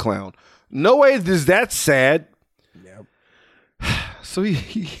rodeo clown. No way is that sad. Yep. So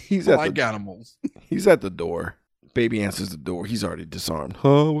he's at the animals. He's at the door. Baby answers the door. He's already disarmed.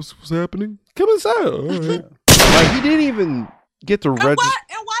 Huh? What's happening? Come inside. All right. Like he didn't even get to register.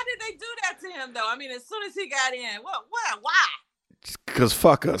 And why did they do that to him though? I mean, as soon as he got in, what? Why? Because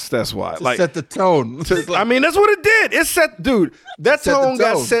fuck us, that's why. Like set the tone. I mean, that's what it did. It set, dude. That tone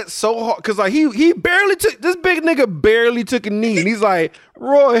got set so hard because like he barely took this big nigga barely took a knee, and he's like,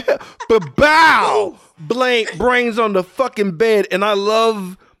 Roy, but bow, blank brains on the fucking bed, and I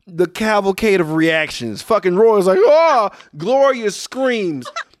love the cavalcade of reactions. Fucking Roy's like, oh, Gloria screams.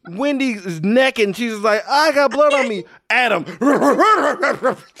 Wendy is necking, and she's like, I got blood on me. Adam.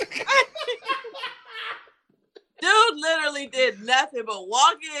 Dude literally did nothing but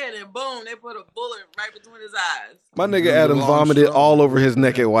walk in and boom, they put a bullet right between his eyes. My nigga Adam vomited all over his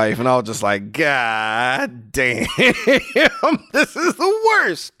naked wife, and I was just like, God damn, this is the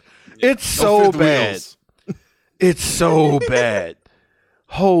worst. It's so bad. It's so bad.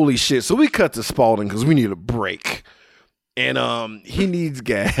 Holy shit. So we cut to Spalding because we need a break. And he needs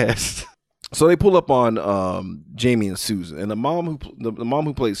gas. So they pull up on Jamie and Susan. And the mom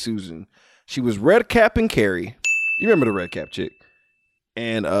who played Susan, she was Red Cap and Carrie. You remember the Red Cap chick?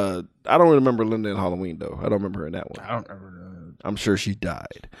 And I don't remember Linda in Halloween though. I don't remember her in that one. I don't remember. I'm sure she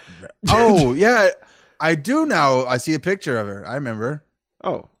died. Oh yeah, I do now. I see a picture of her. I remember.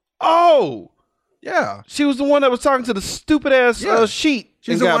 Oh, yeah. She was the one that was talking to the stupid ass sheet.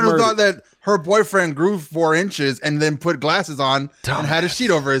 She's the one who thought that her boyfriend grew 4 inches and then put glasses on and had a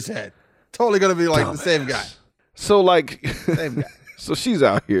sheet over his head. Totally gonna be like the same guy. So like, same guy. So she's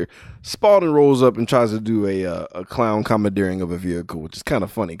out here. Spalding rolls up and tries to do a clown commandeering of a vehicle, which is kind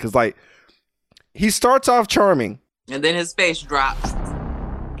of funny because like he starts off charming and then his face drops.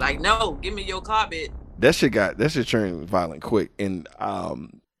 Like, no, give me your car, bitch. That shit turned violent quick. And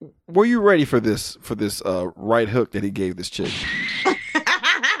were you ready for this right hook that he gave this chick?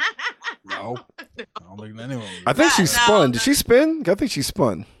 No. I don't think anyone. I think she spun. Did she spin? I think she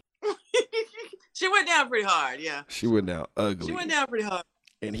spun. She went down pretty hard, yeah. She went down ugly. She went down pretty hard.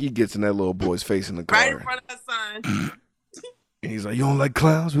 And he gets in that little boy's face in the car. Right in front of her son. And he's like, you don't like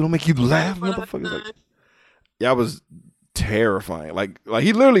clowns? We don't make you laugh? Motherfuckers. Like, yeah, I was terrifying. Like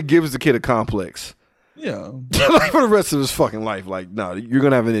he literally gives the kid a complex. Yeah. Like for the rest of his fucking life. Like, no, you're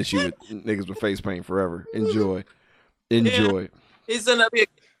going to have an issue with niggas with face paint forever. Enjoy. Yeah. He's up here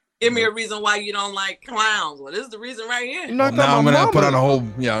Give me a reason why you don't like clowns. Well, this is the reason right here. Now I'm gonna put on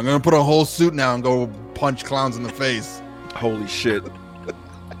I'm gonna put on a whole suit now and go punch clowns in the face. Holy shit.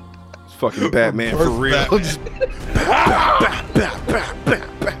 It's fucking Batman for real.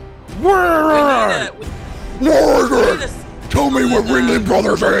 Tell me what Ringling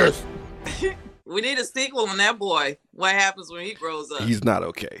Brothers is. We need a sequel on that boy. What happens when he grows up? He's not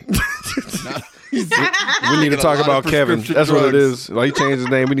okay. We need to talk about Kevin. That's what it is. Like, he changed his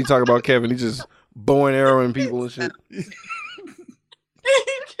name. We need to talk about Kevin. He's just bow and arrowing people and shit.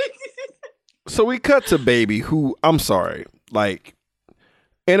 So we cut to Baby, who, I'm sorry, like,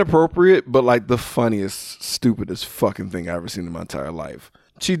 inappropriate, but like the funniest, stupidest fucking thing I've ever seen in my entire life.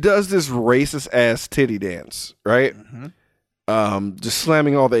 She does this racist ass titty dance, right? Mm-hmm. Just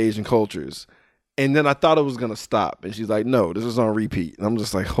slamming all the Asian cultures. And then I thought it was going to stop. And she's like, no, this is on repeat. And I'm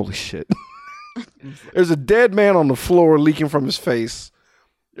just like, holy shit. There's a dead man on the floor leaking from his face.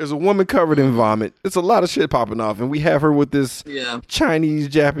 There's a woman covered in vomit. It's a lot of shit popping off. And we have her with this Chinese,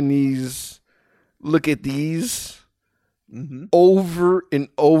 Japanese, look at these over and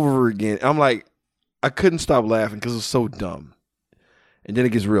over again. I'm like, I couldn't stop laughing because it's so dumb. And then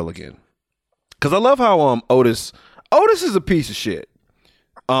it gets real again. Because I love how Otis is a piece of shit.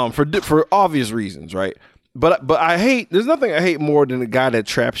 For obvious reasons, right? But I hate. There's nothing I hate more than a guy that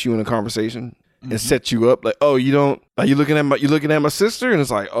traps you in a conversation and sets you up. Like, oh, you don't. Are you looking at my sister? And it's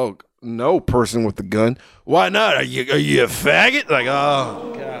like, oh, no, person with the gun. Why not? Are you a faggot? Like,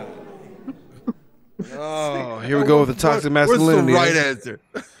 oh god. Oh, here we go with the toxic masculinity. What's the right answer?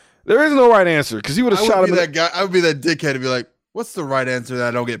 There is no right answer because he would have shot him. That guy. I would be that dickhead and be like, what's the right answer that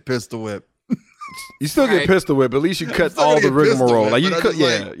I don't get pistol whipped? You still get pistol whipped, but at least you cut all the rigmarole. Like you cut,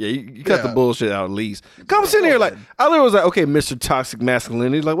 you cut the bullshit out at least. Come sitting here like I literally was like, okay, Mr. Toxic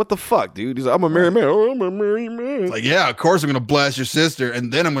Masculinity, like what the fuck, dude? He's like, I'm a married man. Oh, I'm a married man. It's like, yeah, of course I'm gonna blast your sister,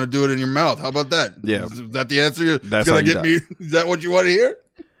 and then I'm gonna do it in your mouth. How about that? Yeah, is that the answer? That's gonna get me. Is that what you want to hear?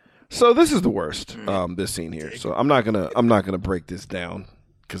 So this is the worst. This scene here. So I'm not gonna break this down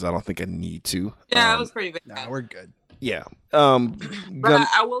because I don't think I need to. Yeah, it was pretty bad. Nah, we're good. Yeah. But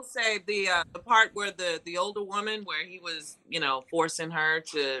I will say the part where the older woman where he was, forcing her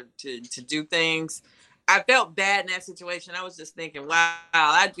to do things, I felt bad in that situation. I was just thinking, wow,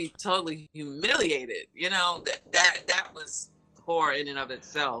 I'd be totally humiliated. That was horror in and of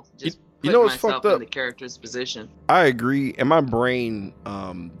itself. Just putting myself in the character's position. I agree. And my brain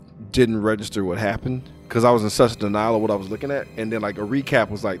didn't register what happened because I was in such denial of what I was looking at. And then like a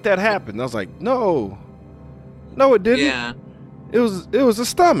recap was like, that happened. And I was like, no, it didn't. Yeah. It was a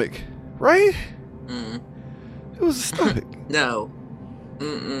stomach, right? It was a stomach. No.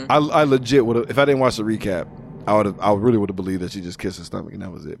 I legit would have, if I didn't watch the recap, I really would have believed that she just kissed her stomach and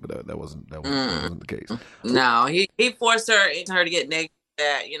that was it. But that wasn't the case. No, he forced her to get naked.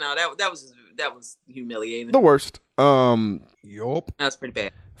 That was humiliating. The worst. Yup. That's pretty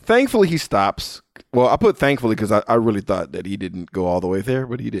bad. Thankfully, he stops. Well, I put thankfully because I really thought that he didn't go all the way there,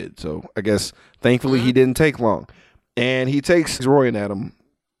 but he did. So I guess thankfully he didn't take long. And he takes Roy and Adam.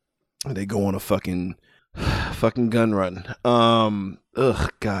 And they go on a fucking gun run.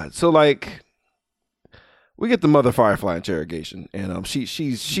 God. So like, we get the Mother Firefly interrogation, and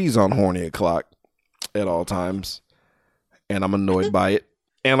she's on horny o'clock at all times, and I'm annoyed by it.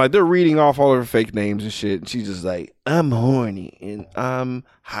 And like they're reading off all her fake names and shit, and she's just like, I'm horny and I'm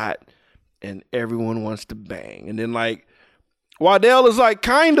hot and everyone wants to bang. And then like Waddell is like,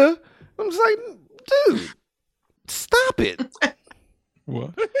 kinda. I'm just like, dude, stop it.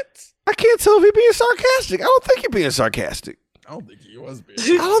 What? I can't tell if he's being sarcastic. I don't think he's being sarcastic. I don't think he was being.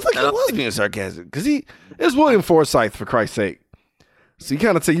 I don't think he was being sarcastic because it's William Forsythe, for Christ's sake. So you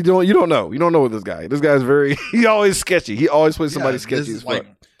kind of say you don't know with this guy. This guy's he always sketchy. He always plays somebody sketchy as fuck.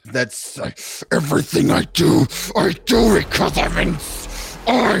 That's everything I do because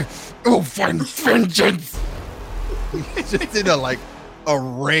I will find vengeance. He's just in a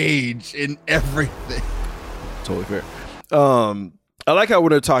rage in everything. Totally fair. I like how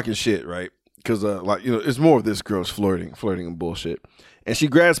when they're talking shit, right? Because it's more of this girl's flirting and bullshit, and she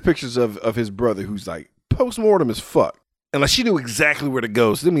grabs pictures of his brother who's like post-mortem as fuck. And like she knew exactly where to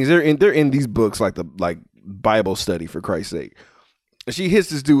go. So that means they're in these books like Bible study, for Christ's sake. And she hits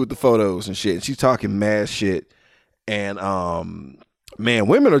this dude with the photos and shit. And she's talking mad shit. And man,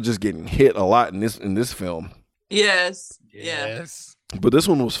 women are just getting hit a lot in this film. Yes. But this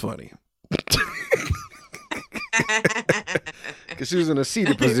one was funny. Because she was in a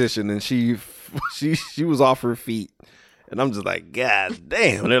seated position and she was off her feet. And I'm just like, God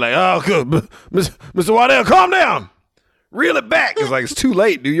damn. And they're like, oh, good. Mr. Waddell, calm down. Reel it back. It's like, it's too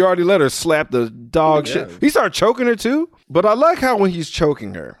late, dude. You already let her slap the dog shit. He started choking her too. But I like how when he's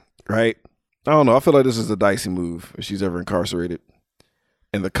choking her, Right? I don't know. I feel like this is a dicey move if she's ever incarcerated.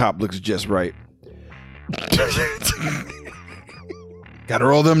 And the cop looks just right. Gotta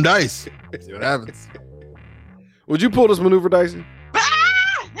roll them dice. See what happens. Would you pull this maneuver, Dicey?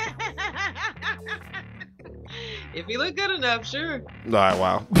 If you look good enough, sure. All right,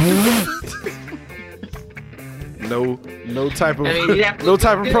 wow. no type of no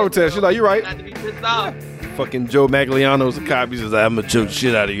type of protest. You're like, you're right. Not to be pissed off. Fucking Joe Magliano's a cop. He says, I'm gonna choke the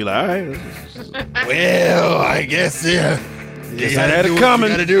shit out of you. Like, all right. Well, I guess yeah. Guess I had it coming.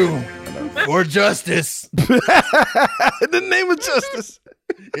 Gotta do for justice. In the name of justice.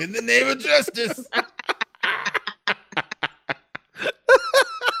 In the name of justice.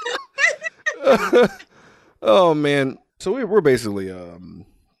 Oh man, so we're basically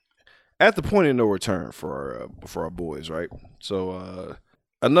at the point of no return for our boys, right? So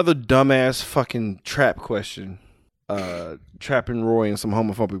another dumbass fucking trap question, trapping Roy in some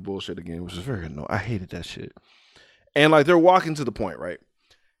homophobic bullshit again, which is very annoying. I hated that shit. And like they're walking to the point, right?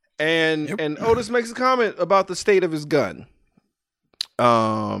 And Otis makes a comment about the state of his gun,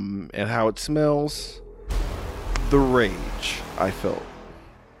 and how it smells. The rage I felt,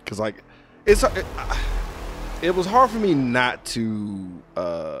 because like it was hard for me not to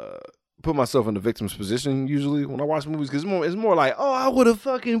put myself in the victim's position usually when I watch movies, because it's more like, oh, I would have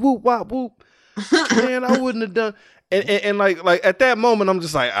fucking whoop wop whoop, man, I wouldn't have done, and like at that moment I'm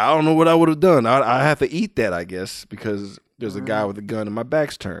just like, I don't know what I would have done. I have to eat that, I guess, because there's a guy with a gun and my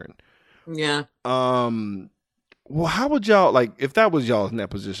back's turned. Yeah. Well, how would y'all, like, if that was y'all in that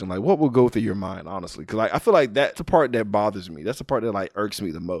position, like, what would go through your mind, honestly? Because like, I feel like that's the part that bothers me. That's the part that like irks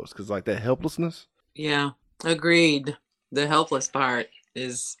me the most, because like that helplessness. Yeah, agreed. The helpless part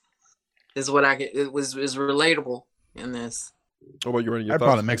is what is relatable in this. What about you, Randy? I'd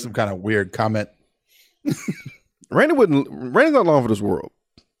probably make some kind of weird comment. Randy's not long for this world.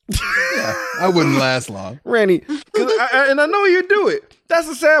 Yeah, I wouldn't last long, Randy. And I know you do it. That's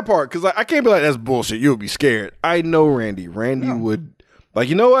the sad part, because I can't be like, that's bullshit. You'll be scared. I know Randy. Randy would, like,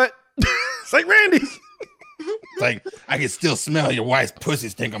 you know what? It's like, Randy. It's like, I can still smell your wife's pussy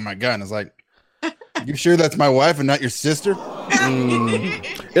stink on my gun. It's like, you sure that's my wife and not your sister?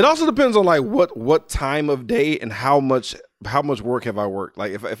 It also depends on like what time of day and how much work have I worked.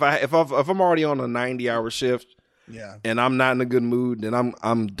 Like if I'm already on a 90-hour shift, yeah, and I'm not in a good mood, then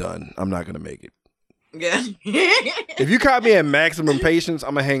I'm done. I'm not gonna make it. Yeah. If you caught me at maximum patience,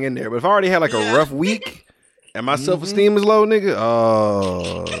 I'm gonna hang in there. But if I already had like a rough week and my self-esteem is low, nigga,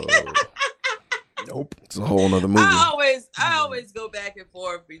 nope, it's a whole nother movie. I always go back and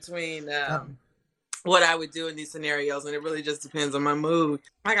forth between what I would do in these scenarios, and it really just depends on my mood.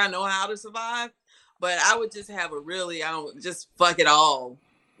 Like, I know how to survive, but I would just have just fuck it all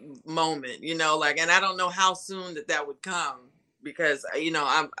moment, like, and I don't know how soon that would come, because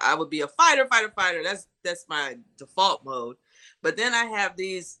I would be a fighter. That's my default mode. But then I have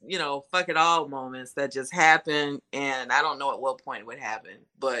these fuck it all moments that just happen, and I don't know at what point it would happen,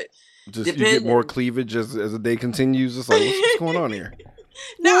 but just you get more cleavage as the day continues. It's like, what's going on here?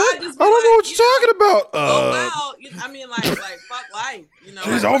 No, I don't know what you're talking about. Oh wow, I mean, like fuck life,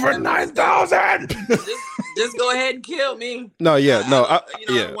 She's over 9,000. Just go ahead and kill me. No, yeah, no, I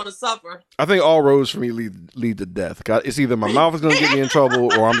don't want to suffer. I think all roads for me lead to death. It's either my mouth is gonna get me in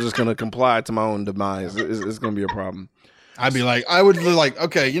trouble, or I'm just gonna comply to my own demise. It's gonna be a problem. I'd be like, I would be like,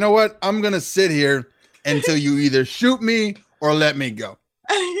 okay, you know what? I'm gonna sit here until you either shoot me or let me go.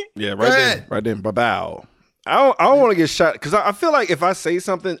 Yeah, right then. Bow. I don't want to get shot, because I feel like if I say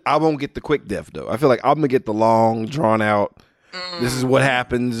something, I won't get the quick death though. I feel like I'm gonna get the long, drawn out. This is what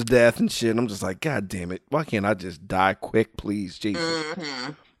happens, death and shit. And I'm just like, God damn it! Why can't I just die quick, please, Jesus?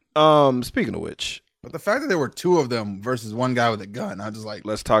 Mm-hmm. Speaking of which, but the fact that there were two of them versus one guy with a gun, I just like,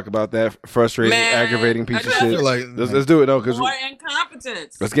 let's talk about that frustrating, aggravating piece of shit. Like, let's do it though, because more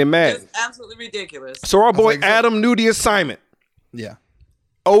incompetence. Let's get mad. It's absolutely ridiculous. So our boy Adam knew the assignment. Yeah,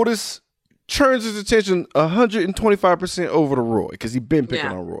 Otis turns his attention 125% over to Roy, because he's been picking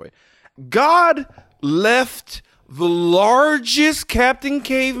on Roy. God left the largest Captain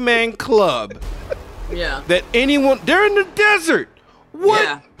Caveman club that anyone, they're in the desert.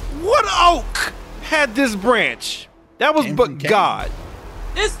 What oak had this branch? That was but God.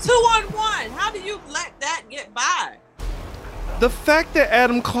 It's 2-on-1. How do you let that get by? The fact that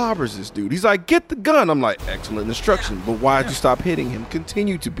Adam clobbers this dude, he's like, get the gun. I'm like, excellent instruction, but why'd you stop hitting him?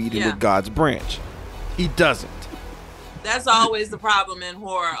 Continue to beat him with God's branch. He doesn't. That's always the problem in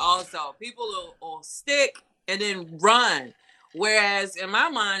horror also. People will stick and then run. Whereas in my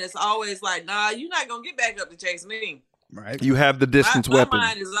mind, it's always like, nah, you're not going to get back up to chase me. Right. You have the distance weapon. My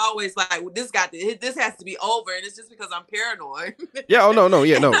mind is always like, this has to be over, and it's just because I'm paranoid. Yeah. Oh no.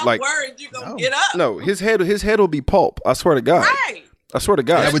 Yeah. No. I'm like worried you're gonna get up. No. His head will be pulp. I swear to God. Right. I swear to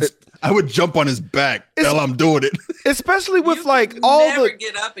God. Yeah, I would jump on his back while I'm doing it. Especially with you like all never the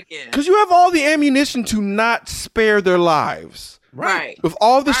get up again. because you have all the ammunition to not spare their lives. Right. With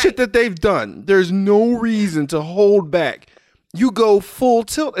all the shit that they've done, there's no reason to hold back. You go full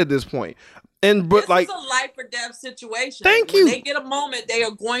tilt at this point. But this is a life or death situation. Thank when you. they get a moment, they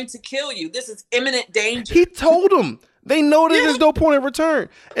are going to kill you. This is imminent danger. He told them. They know that there's no point in return.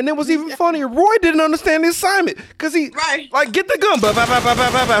 And it was even funnier. Roy didn't understand the assignment because he like get the gun.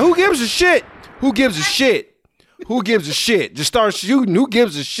 Who gives a shit? Who gives a shit? Who gives a shit? Just start shooting. Who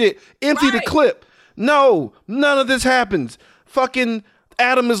gives a shit? Empty the clip. No, none of this happens. Fucking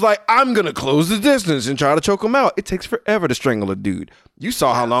Adam is like, I'm going to close the distance and try to choke him out. It takes forever to strangle a dude. You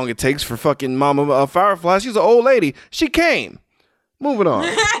saw how long it takes for fucking Mama Firefly. She's an old lady. She came. Moving on.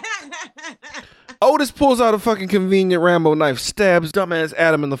 Otis pulls out a fucking convenient Rambo knife, stabs dumbass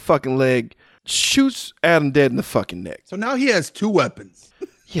Adam in the fucking leg, shoots Adam dead in the fucking neck. So now he has 2 weapons.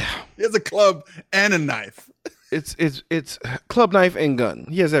 Yeah. He has a club and a knife. It's club, knife, and gun.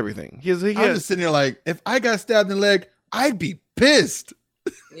 He has everything. I'm just sitting there like, if I got stabbed in the leg, I'd be pissed.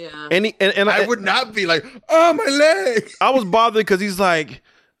 Yeah. And I would not be like, oh, my leg. I was bothered because he's like,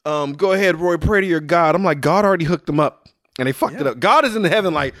 go ahead, Roy, pray to your God. I'm like, God already hooked them up. And they fucked it up. God is in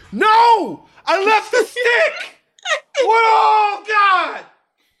heaven like, no, I left the stick. Whoa, God.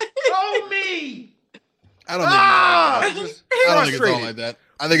 Oh, me. I don't think it's all like that.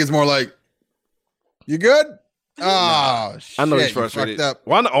 I think it's more like, you good? Oh, shit. I know he's frustrated.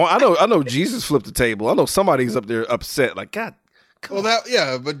 Well, I know Jesus flipped the table. I know somebody's up there upset. Like, God.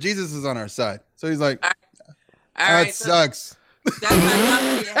 But Jesus is on our side. So he's like, that sucks. That's not how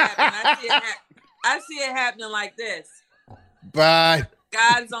I see it happen. I see it happening like this. Bye.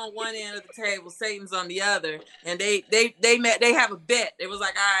 God's on one end of the table, Satan's on the other, and they have a bet. It was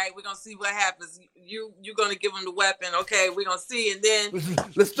like, all right, we're gonna see what happens. You're gonna give him the weapon, okay? We're gonna see, and then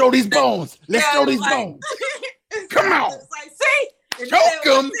let's throw these bones. Bones. Come on. It's like, see, choke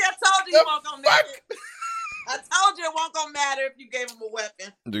him. I told you it won't gonna matter. I told you it won't gonna matter if you gave him a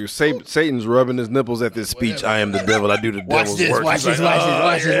weapon. Dude, Satan's rubbing his nipples at this speech. I am the devil. I do the devil's work. Watch this.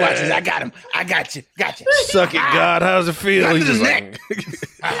 I got him. I got you. Suck it, God. How does it feel? He's just like,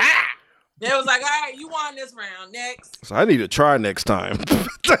 It was like, all right, you won this round. Next. So I need to try next time.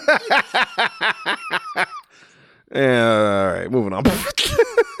 Yeah, all right, moving on.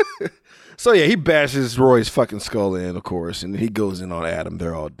 So yeah, he bashes Roy's fucking skull in, of course, and he goes in on Adam.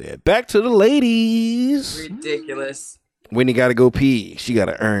 They're all dead. Back to the ladies. Ridiculous. Winnie got to go pee. She got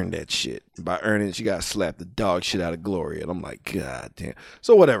to earn that shit. By earning, she got to slap the dog shit out of Gloria. And I'm like, God damn.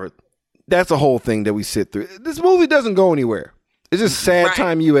 So whatever. That's a whole thing that we sit through. This movie doesn't go anywhere. It's just sad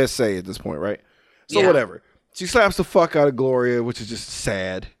time USA at this point, right? So whatever. She slaps the fuck out of Gloria, which is just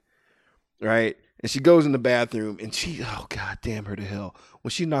sad, right? And she goes in the bathroom, and oh, God damn her to hell. When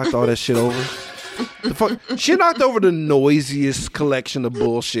she knocked all that shit over, she knocked over the noisiest collection of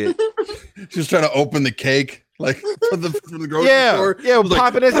bullshit. She was trying to open the cake, like from the grocery store. Yeah,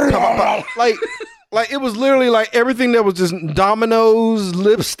 popping it. Like it was literally like everything that was just Dominoes,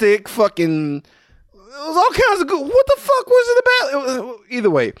 lipstick, fucking. It was all kinds of good. What the fuck was it about? Either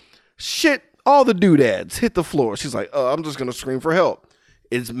way, shit. All the doodads hit the floor. She's like, I'm just gonna scream for help.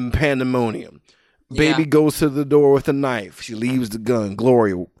 It's pandemonium. Baby goes to the door with a knife. She leaves the gun.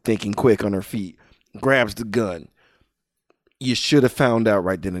 Gloria, thinking quick on her feet, grabs the gun. You should have found out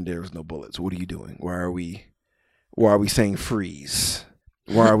right then and there was no bullets. What are you doing? Why are we saying freeze?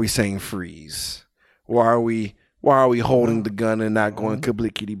 Why are we saying freeze? Why are we holding the gun and not going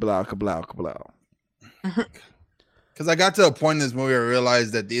kablickety blah kablow kablow? Because I got to a point in this movie where I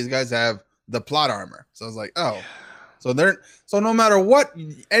realized that these guys have the plot armor. So I was like, oh, so no matter what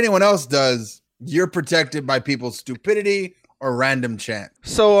anyone else does, you're protected by people's stupidity or random chance.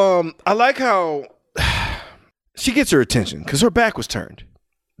 So I like how she gets her attention because her back was turned,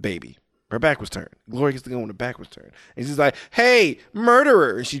 baby. Her back was turned. Gloria gets to go when her back was turned. And she's like, hey,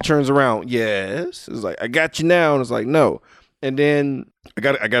 murderer. And she turns around. Yes. It's like, I got you now. And it's like, no. And then I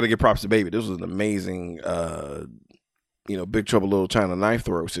got to give props to baby. This was an amazing, Big Trouble Little China knife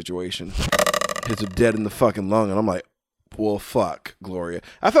throw situation. Hits her dead in the fucking lung. And I'm like, well, fuck, Gloria.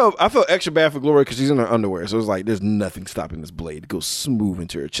 I felt extra bad for Gloria because she's in her underwear. So it was like, there's nothing stopping this blade. It goes smooth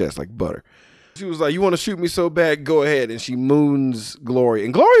into her chest like butter. She was like, you want to shoot me so bad? Go ahead. And she moons Gloria.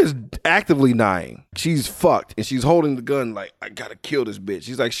 And Gloria's actively dying. She's fucked. And she's holding the gun like, I got to kill this bitch.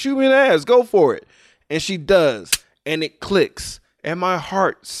 She's like, shoot me in the ass. Go for it. And she does. And it clicks. and my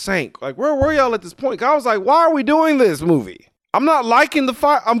heart sank. Like, where were y'all at this point? I was like, why are we doing this movie? I'm not liking the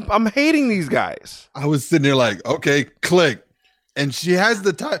fight. I'm hating these guys. I was sitting there like, okay, click. And she has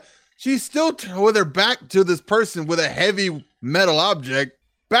the time. She's still with her back to this person with a heavy metal object.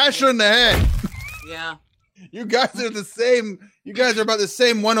 Bash her in the head. Yeah. You guys are the same. You guys are about the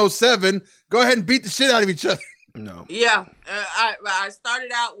same 107. Go ahead and beat the shit out of each other. No. Yeah. I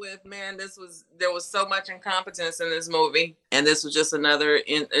started out with, man, there was so much incompetence in this movie. And this was just another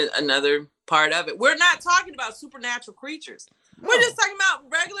part of it. We're not talking about supernatural creatures. No. We're just talking about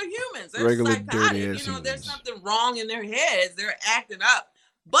regular humans. They're regular psychotic. dirty ass humans. There's something wrong in their heads. They're acting up.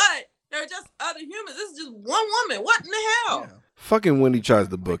 But they're just other humans. This is just one woman. What in the hell? Yeah. Fucking Wendy tries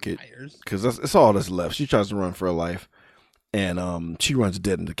to book it because that's all that's left. She tries to run for her life, and she runs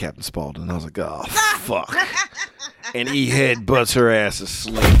dead into Captain Spaulding. And I was like, oh, fuck. And he headbutts her ass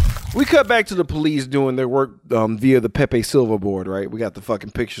asleep. We cut back to the police doing their work via the Pepe Silva board, right? We got the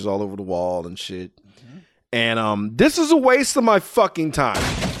fucking pictures all over the wall and shit. Mm-hmm. And this is a waste of my fucking time,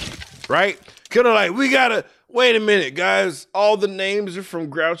 right? Kind of like, we gotta... Wait a minute, guys. All the names are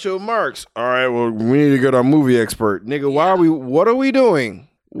from Groucho Marx. All right, well, we need to get our movie expert. Nigga, what are we doing?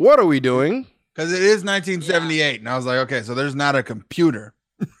 What are we doing? Because it is 1978. Yeah. And I was like, okay, so there's not a computer.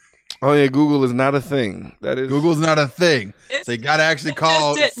 Oh, yeah, Google is not a thing. Google's not a thing. So you got to actually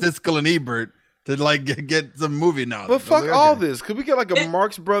call Siskel and Ebert to, like, get some movie knowledge. But fuck all this. Could we get, like, a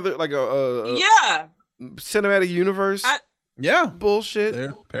Marx brother, like a cinematic universe? Yeah, bullshit. There,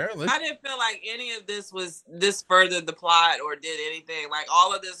 apparently, I didn't feel like any of this furthered the plot or did anything. Like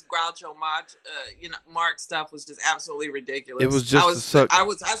all of this Groucho Marx stuff was just absolutely ridiculous. It was just I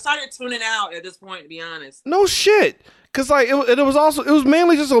started tuning out at this point, to be honest. No shit, because like it was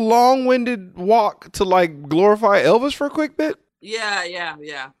mainly just a long-winded walk to like glorify Elvis for a quick bit. Yeah.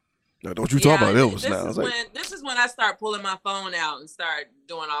 Now, don't you talk about Elvis now. This is when I start pulling my phone out and start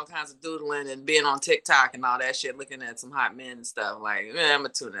doing all kinds of doodling and being on TikTok and all that shit, looking at some hot men and stuff. Like, I'm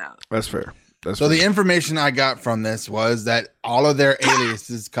going to tune out. That's fair. So the information I got from this was that all of their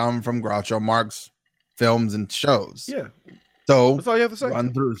aliases come from Groucho Marx films and shows. Yeah. So that's all you have to say.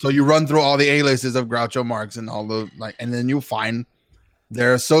 You run through all the aliases of Groucho Marx and all the and then you'll find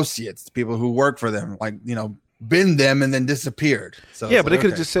their associates, people who work for them, been them and then disappeared. So yeah, but they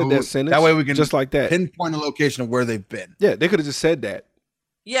could have just said that sentence. That way we can just like that pinpoint a location of where they've been. Yeah, they could have just said that.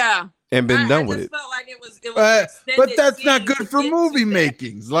 Yeah, and been done with it. Felt like it was but that's not good for movie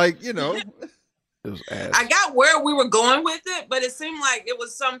makings. It was ass. I got where we were going with it, but it seemed like it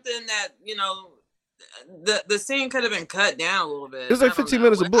was something that the scene could have been cut down a little bit. It was like 15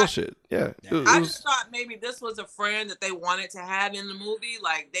 minutes of bullshit. I just thought maybe this was a friend that they wanted to have in the movie.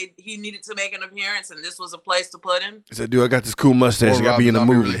 Like he needed to make an appearance, and this was a place to put him. He said, "Dude, I got this cool mustache. I got to be in the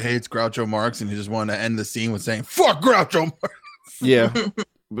movie." Really hates Groucho Marx, and he just wanted to end the scene with saying "fuck Groucho Marx." Yeah,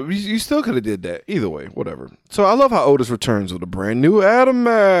 but you still could have did that. Either way, whatever. So I love how Otis returns with a brand new Adam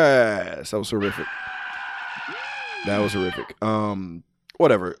mask. That was horrific.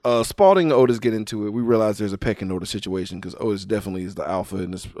 Whatever. Spaulding and Otis get into it. We realize there's a pecking order situation because Otis definitely is the alpha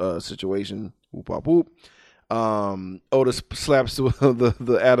in this situation. Whoop, whoop, whoop. Otis slaps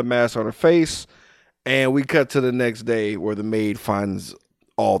the Adam mask on her face, and we cut to the next day where the maid finds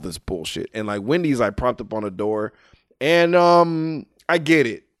all this bullshit. And like Wendy's like propped up on the door, and I get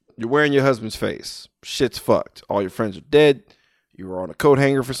it. You're wearing your husband's face. Shit's fucked. All your friends are dead. You were on a coat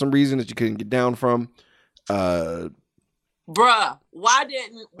hanger for some reason that you couldn't get down from. Bruh,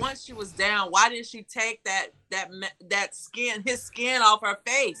 once she was down, why didn't she take that skin, his skin off her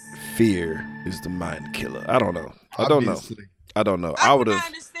face? Fear is the mind killer. I don't know. I don't know. I would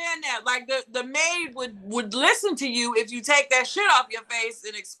understand that. Like the maid would listen to you if you take that shit off your face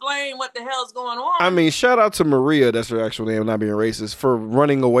and explain what the hell's going on. I mean, shout out to Maria, that's her actual name, not being racist, for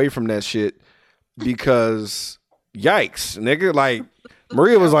running away from that shit because yikes, nigga. Like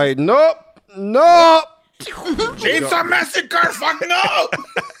Maria was like, nope. Chainsaw Massacre, fuck no.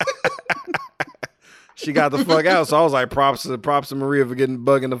 She got the fuck out, so I was like, props to Maria for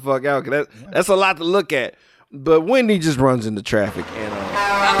bugging the fuck out. Cause that's a lot to look at. But Wendy just runs into traffic, and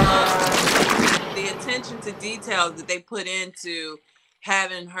the attention to detail that they put into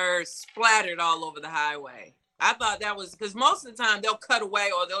having her splattered all over the highway. I thought that was because most of the time they'll cut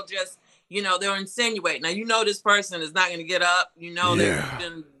away or they'll just. They'll insinuate. Now, this person is not going to get up.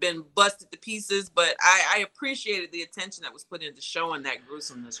 They've been busted to pieces. But I appreciated the attention that was put into showing that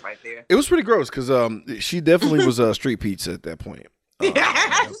gruesomeness right there. It was pretty gross because she definitely was street pizza at that point.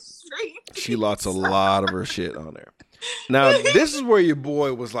 She lost a lot of her shit on there. Now, this is where your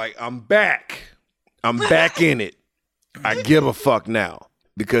boy was like, I'm back. I'm back in it. I give a fuck now.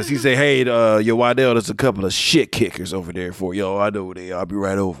 because he said, "Hey, yo, Waddell, there's a couple of shit kickers over there for yo. I know where they are. I'll be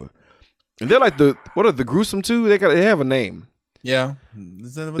right over." And they're like the gruesome two? They have a name. Yeah.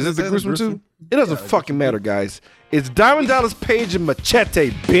 Is it the gruesome two? It doesn't fucking matter, guys. It's Diamond Dallas Page and Machete,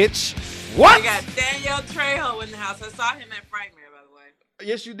 bitch. What? I got Daniel Trejo in the house. I saw him at Frightmare, by the way.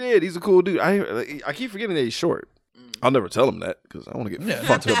 Yes, you did. He's a cool dude. I keep forgetting that he's short. I'll never tell him that because I want to get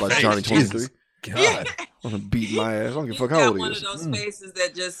fucked up by Johnny 23. God. I want to beat my ass. I don't give a fuck how old he is. One of those faces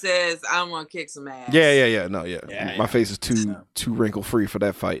that just says, "I want to kick some ass." Yeah. No, my face is too wrinkle free for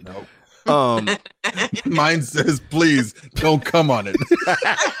that fight. Nope. Mine says, "Please don't come on it."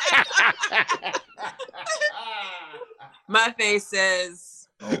 My face says,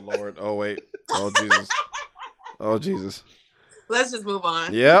 "Oh Lord, oh wait, oh Jesus, oh Jesus." Let's just move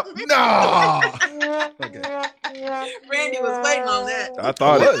on. Yep. No. Okay. Randy was waiting on that. I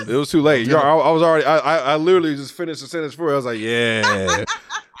thought it was too late. I was already. I literally just finished the sentence for it. I was like, yeah,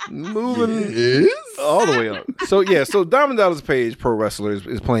 moving all the way up. So Diamond Dallas Page, pro wrestler,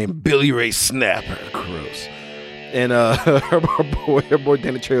 is playing Billy Ray Snapper. Gross. And her boy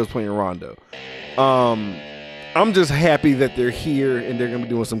Danny Trejo is playing Rondo. I'm just happy that they're here and they're gonna be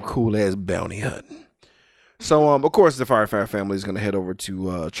doing some cool ass bounty hunting. So, of course, the Firefly family is going to head over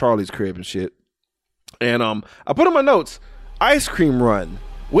to Charlie's crib and shit. And I put in my notes, ice cream run.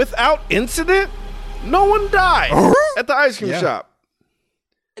 Without incident, no one died at the ice cream shop.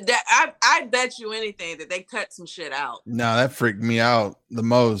 I bet you anything that they cut some shit out. No, that freaked me out the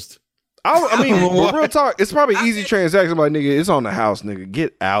most. I mean, real talk, it's probably easy transaction. Like, nigga, it's on the house, nigga.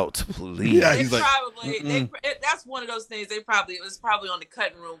 Get out, please. Yeah, he's probably, that's one of those things. It was probably on the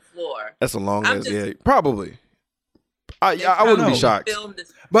cutting room floor. That's a long ass, probably. I wouldn't be shocked.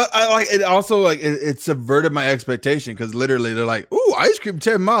 But I like it. Also, like it subverted my expectation because literally they're like, "Ooh, ice cream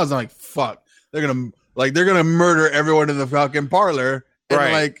 10 miles." I'm like, "Fuck!" They're gonna murder everyone in the fucking parlor, and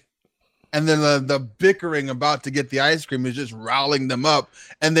right? And then the bickering about to get the ice cream is just riling them up.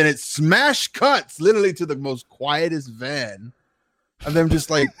 And then it smash cuts literally to the most quietest van. And them just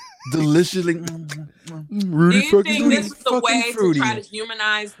like deliciously. Rudy, do you think this was the way to try to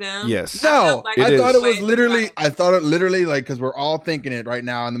humanize them? Yes. No, I thought it literally like, because we're all thinking it right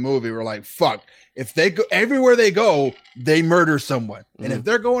now in the movie. We're like, fuck. If they go everywhere they go, they murder someone. And if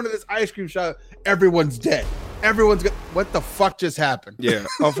they're going to this ice cream shop, everyone's dead. What the fuck just happened? Yeah.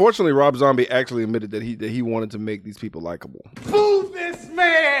 Unfortunately, Rob Zombie actually admitted that he wanted to make these people likable. Move this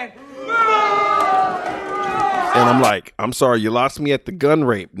man! And I'm like, I'm sorry, you lost me at the gun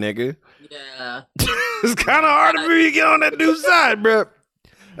rape, nigga. Yeah. It's kind of hard for you to get on that dude's side, bro.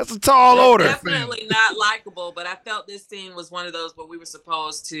 That's a tall order. Definitely not likable, but I felt this scene was one of those where we were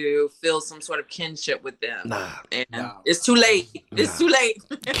supposed to feel some sort of kinship with them. It's too late. It's too late.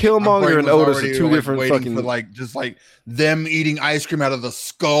 Killmonger and Otis are two different fucking. For just them eating ice cream out of the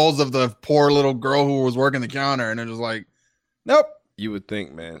skulls of the poor little girl who was working the counter, and they're just like, nope. You would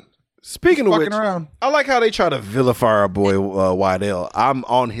think, man. Speaking of which, I like how they try to vilify our boy Waddell. I'm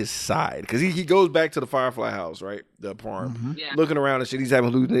on his side because he goes back to the Firefly house, right? The farm, looking around and shit. He's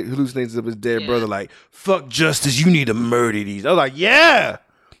having hallucinations of his dead brother. Like, fuck justice, you need to murder these. I was like, yeah,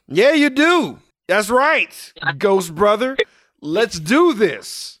 you do. That's right, Ghost brother. Let's do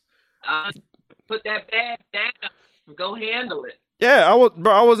this. Put that bag down. Go handle it. Yeah,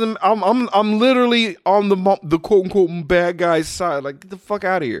 I'm literally on the quote unquote bad guy's side. Like, get the fuck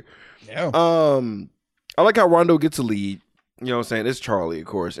out of here. Yeah. I like how Rondo gets a lead. You know what I'm saying? It's Charlie, of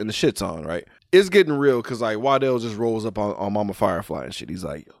course, and the shit's on, right? It's getting real because like Waddell just rolls up on Mama Firefly and shit. He's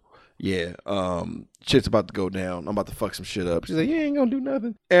like, yeah, shit's about to go down. I'm about to fuck some shit up. She's like, you ain't gonna do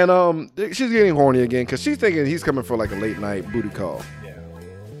nothing. And she's getting horny again because she's thinking he's coming for like a late night booty call. Yeah.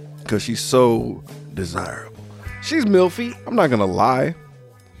 Because she's so desirable. She's milfy. I'm not gonna lie.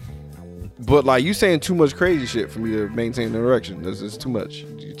 But like you saying too much crazy shit for me to maintain an erection. This is too much.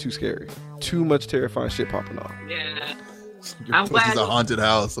 You're too scary. Too much terrifying shit popping off. Yeah. Your pussy's a haunted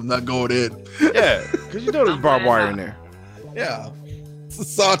house. I'm not going in. Yeah, because you know there's barbed wire in there. Yeah. It's a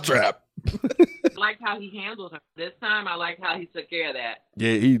saw trap. I like how he handled her. This time I like how he took care of that.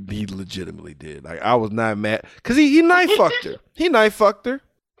 Yeah, he legitimately did. Like I was not mad. Because he knife fucked her. He knife fucked her.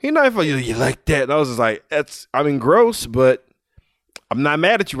 You like that? And I was just like, gross, but I'm not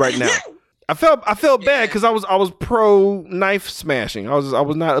mad at you right now. I felt bad because I was pro knife smashing. I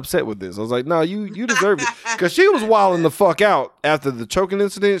was not upset with this. I was like, no, you deserve it because she was wilding the fuck out after the choking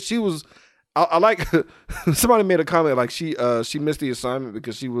incident. She was. I like somebody made a comment like she missed the assignment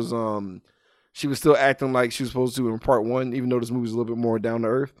because she was still acting like she was supposed to in part 1, even though this movie's a little bit more down to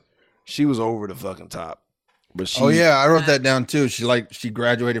earth. She was over the fucking top. But I wrote that down too. She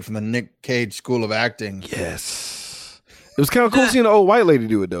graduated from the Nick Cage School of Acting. Yes. It was kind of cool seeing an old white lady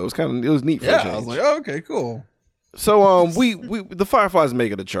do it though. It was neat. Yeah, I was like, oh, okay, cool. So we the Fireflies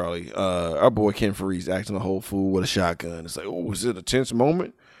make it to Charlie. Our boy Ken Faree's acting a whole fool with a shotgun. It's like, oh, is it a tense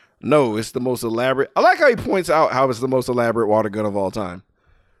moment? No, it's the most elaborate. I like how he points out how it's the most elaborate water gun of all time.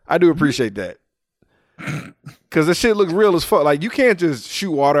 I do appreciate that. Because the shit looks real as fuck. Like, you can't just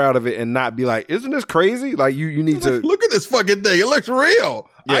shoot water out of it and not be like, isn't this crazy? Like, you need to look at this fucking thing. It looks real.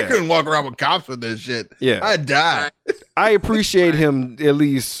 Yeah. I couldn't walk around with cops with this shit. Yeah. I'd die. I appreciate him at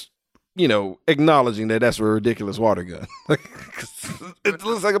least, acknowledging that that's a ridiculous water gun. It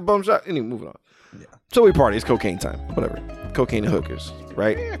looks like a bum shot. Anyway, moving on. Yeah. So we party. It's cocaine time. Whatever. Cocaine and hookers,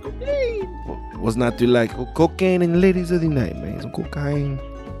 right? Yeah, cocaine. What's not to like? Cocaine and ladies of the night, man. Some cocaine.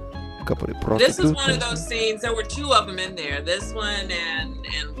 This is one of those scenes. There were two of them in there. This one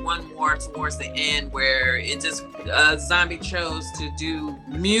and one more towards the end where it just Zombie chose to do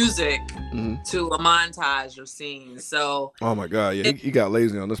music to a montage of scenes. So oh my god, yeah, he got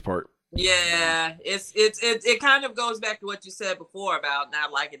lazy on this part. Yeah, it kind of goes back to what you said before about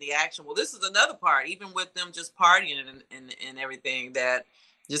not liking the action. Well, this is another part, even with them just partying and everything, that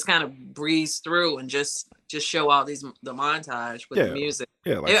just kind of breeze through and just show all the montage with the music.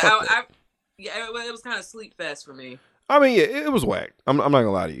 Yeah, like it was kind of sleep fest for me. I mean, yeah, it was whack. I'm not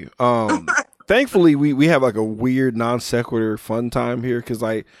gonna lie to you. Thankfully, we have like a weird non sequitur fun time here because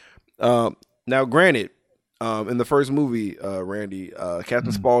now granted, in the first movie, Randy,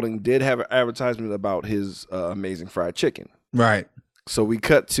 Captain Spaulding did have an advertisement about his amazing fried chicken. Right. So we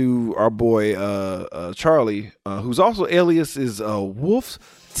cut to our boy Charlie, whose also alias is Wolf's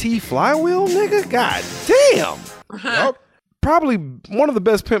T Flywheel, nigga. God damn. Yep. Probably one of the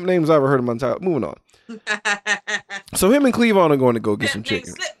best pimp names I ever heard in my entire. Moving on. So him and Cleavon are going to go get some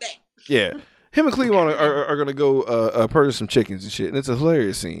chicken. Yeah, him and Cleavon are going to go purchase some chickens and shit, and it's a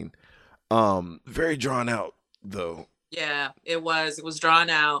hilarious scene. Very drawn out though. Yeah, it was. It was drawn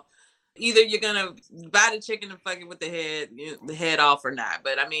out. Either you're gonna buy the chicken and fuck it with the head off or not.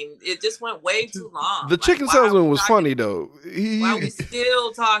 But I mean, it just went way too long. The chicken salesman was funny though. Why are we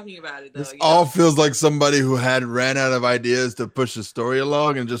still talking about it though? This all feels like somebody who ran out of ideas to push the story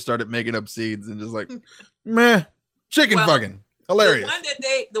along and just started making up scenes and just like, meh, chicken fucking. Hilarious.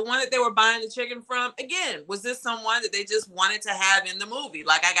 The one that they were buying the chicken from, again, was this someone that they just wanted to have in the movie?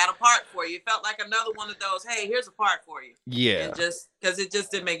 Like, I got a part for you. It felt like another one of those, hey, here's a part for you. Yeah. And just because it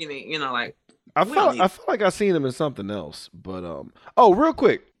just didn't make any, like. I felt like I seen him in something else. But oh, real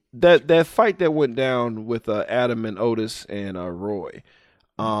quick, that fight that went down with Adam and Otis and Roy.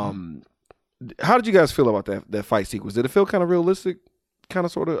 How did you guys feel about that fight sequence? Did it feel kind of realistic? Kind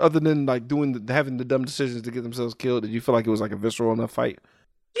of sort of, other than like having the dumb decisions to get themselves killed? Did you feel like it was like a visceral enough fight?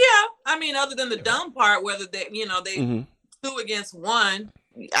 Yeah, I mean, other than the dumb part, whether they two against one,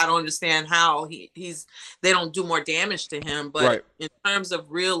 I don't understand how they don't do more damage to him. But in terms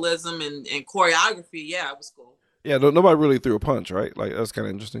of realism and choreography, yeah, it was cool. Yeah, nobody really threw a punch, right? Like, that's kind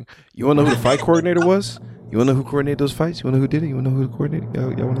of interesting. You want to know who the fight coordinator was? You want to know who coordinated those fights? You want to know who did it? You want to know who coordinated?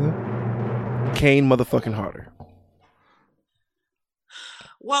 Y'all want to know? Kane motherfucking Harder.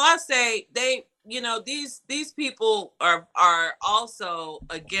 Well, I say these people are also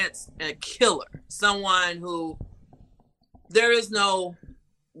against a killer, someone who there is the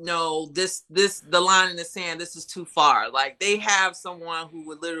line in the sand. This is too far. Like, they have someone who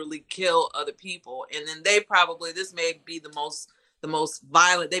would literally kill other people, and then this may be the most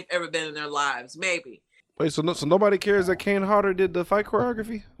violent they've ever been in their lives, maybe. Wait, so nobody cares that Kane Harder did the fight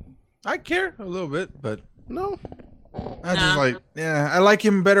choreography? I care a little bit, but no. I like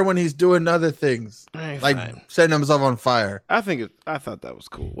him better when he's doing other things, like setting himself on fire. I thought that was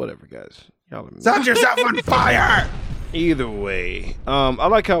cool. Whatever, guys. Y'all set yourself on fire. Either way, I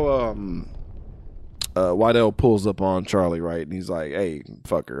like how Waddell pulls up on Charlie, right, and he's like, "Hey,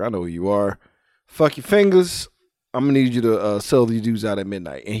 fucker, I know who you are. Fuck your fingers. I'm gonna need you to sell these dudes out at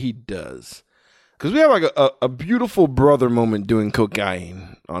midnight," and he does. Because we have like a beautiful brother moment doing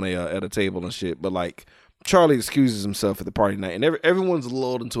cocaine on at a table and shit, but like. Charlie excuses himself at the party night, and everyone's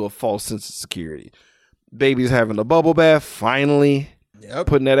lulled into a false sense of security. Baby's having a bubble bath, finally. Yep.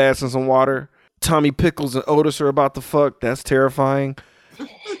 Putting that ass in some water. Tommy Pickles and Otis are about to fuck. That's terrifying.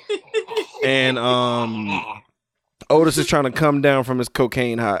 And Otis is trying to come down from his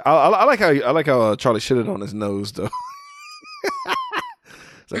cocaine high. I like how Charlie shitted on his nose though.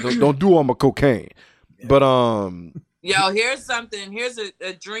 It's like, don't do all my cocaine. But Yo, here's something. Here's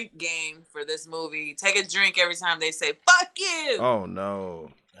a drink game for this movie. Take a drink every time they say "fuck you." Oh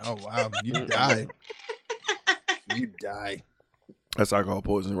no! Oh wow! You die. You die. That's alcohol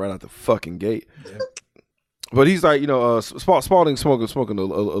poisoning right out the fucking gate. Yeah. But he's like, Spalding smoking a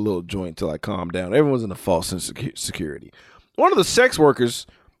little joint to like calm down. Everyone's in a false sense of security. One of the sex workers,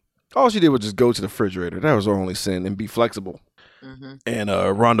 all she did was just go to the refrigerator. That was her only sin, and be flexible. Mm-hmm. And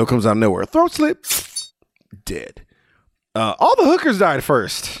Rondo comes out of nowhere. Throat slip, dead. All the hookers died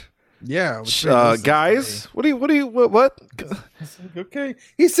first. Yeah, guys, what? Okay,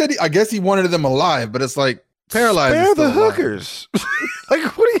 he said. I guess he wanted them alive, but it's like paralyzed. Spare the hookers. Like,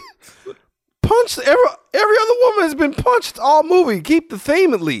 what do you punch? Every other woman has been punched all movie. Keep the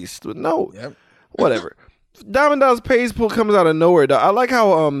theme at least. But no, whatever. Diamond Dallas Page comes out of nowhere. I like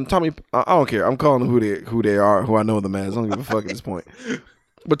how Tommy. I don't care. I'm calling them who they are. Who I know them as. I don't give a fuck at this point.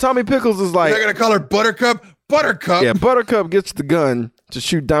 But Tommy Pickles is like, you're not gonna call her Buttercup. Buttercup. Yeah, Buttercup gets the gun to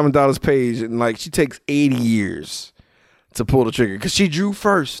shoot Diamond Dallas Page, and like she takes 80 years to pull the trigger because she drew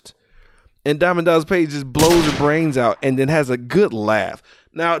first. And Diamond Dallas Page just blows her brains out and then has a good laugh.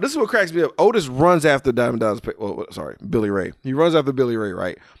 Now, this is what cracks me up. Otis runs after Diamond Dallas Page. Billy Ray. He runs after Billy Ray,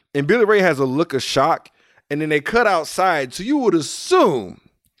 right? And Billy Ray has a look of shock, and then they cut outside, so you would assume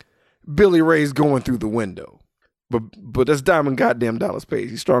Billy Ray's going through the window. But that's Diamond goddamn Dallas Page.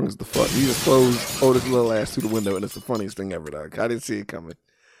 He's strong as the fuck. He just throws Otis' little ass through the window, and it's the funniest thing ever, dog. I didn't see it coming.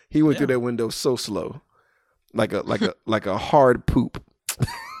 He went through that window so slow. Like a hard poop.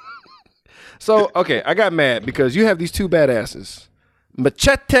 So, okay, I got mad because you have these two badasses,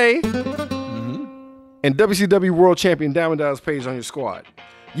 Machete and WCW World Champion Diamond Dallas Page on your squad.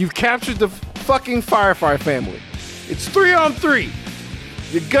 You've captured the fucking Firefly family. It's 3-on-3.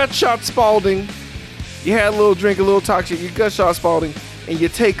 You gut shot Spalding. You had a little drink, a little toxic. You gut shot Spalding, and you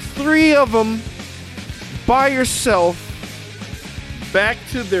take 3 of them by yourself back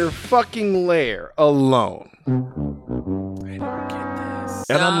to their fucking lair alone. I don't get this.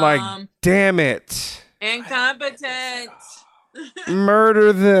 And I'm like, damn it. Incompetent.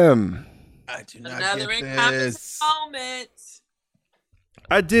 Murder them. I do not Another get incompetent this. moment.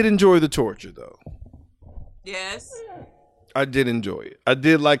 I did enjoy the torture, though. Yes. I did enjoy it. I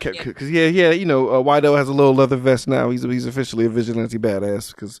did like it because Wido has a little leather vest now. He's officially a vigilante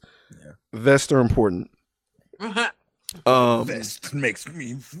badass because vests are important. Vest makes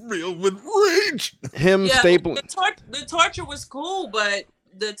me real with rage. Stapling. The torture was cool, but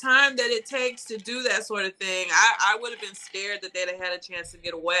the time that it takes to do that sort of thing, I would have been scared that they'd have had a chance to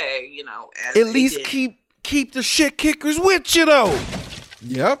get away. At least keep the shit kickers with you though.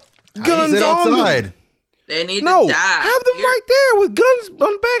 Yep. Guns outside. Them. They need to die. Have them right there with guns on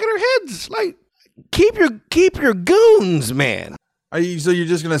the back of their heads. Like, keep your goons, man. So you're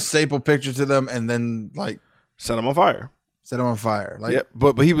just gonna staple picture to them and then like set them on fire? Set them on fire. Like, yeah,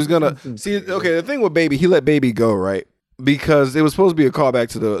 but he was gonna see. Okay, the thing with Baby, he let Baby go, right? Because it was supposed to be a callback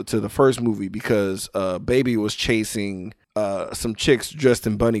to the first movie because Baby was chasing some chicks dressed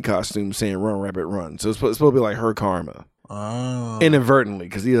in bunny costumes saying "Run, Rabbit, Run." So it's supposed to be like her karma, inadvertently,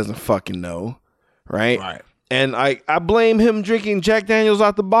 because he doesn't fucking know. Right. And I blame him drinking Jack Daniels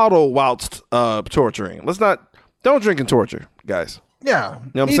out the bottle whilst torturing. Don't drink and torture, guys. Yeah,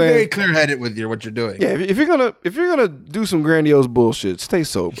 you know what I'm saying? Very clear-headed with what you're doing. Yeah, if you're gonna do some grandiose bullshit, stay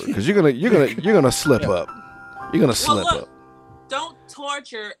sober because you're gonna slip up. You're gonna slip up. Don't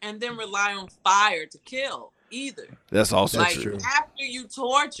torture and then rely on fire to kill either. That's also true. After you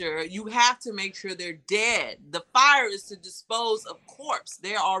torture, you have to make sure they're dead. The fire is to dispose of corpse.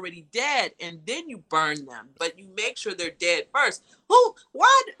 They're already dead, and then you burn them. But you make sure they're dead first.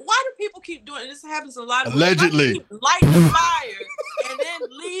 Why do people keep doing it? This happens a lot. Allegedly. Lighting the fire and then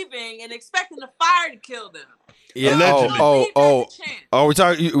leaving and expecting the fire to kill them. Yeah. We're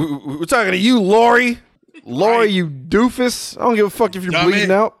talking to you, Lori. Lori, you doofus. I don't give a fuck if you're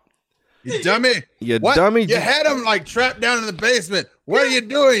bleeding out. You dummy. You dummy. You had him like trapped down in the basement. What are you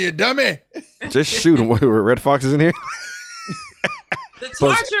doing, you dummy? Just shoot him. Red Fox is in here. The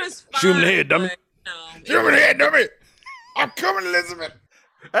torture is fine. Shoot him in the head, dummy. Shoot him in the head, dummy. I'm coming, Elizabeth.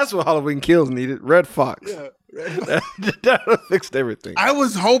 That's what Halloween Kills needed. Red Fox. Yeah. That fixed everything. I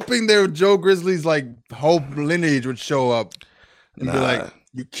was hoping Joe Grizzly's like whole lineage would show up and be like,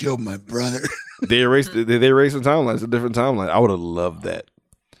 "You killed my brother." They erased the timeline. It's a different timeline. I would have loved that.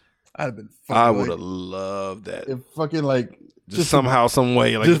 I'd have been. I would have loved that. If fucking like just somehow, some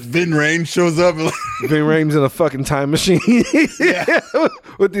way, like just Vin Rain shows up. And Vin Rain's in a fucking time machine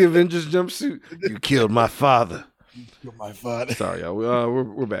with the Avengers jumpsuit. You killed my father. You killed my father. Sorry, y'all.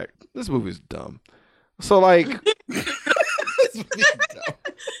 We're back. This movie's dumb. So like.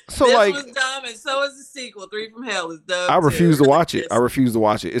 So this like was dumb, and so is the sequel. 3 from Hell is dumb. I refuse to watch it.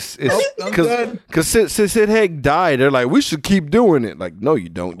 It's because Sid Haig died. They're like, we should keep doing it. Like, no, you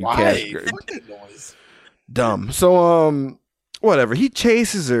don't. You can't. Dumb. So whatever. He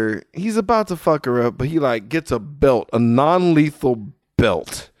chases her. He's about to fuck her up, but he like gets a belt, a non-lethal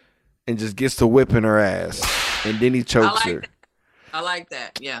belt, and just gets to whipping her ass. And then he chokes her. I like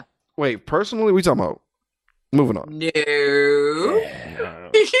that. Yeah. Wait, personally, we talking about? Moving on. No.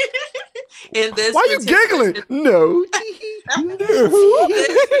 In this why are you giggling? No. I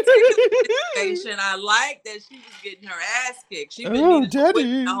like that she was getting her ass kicked. She been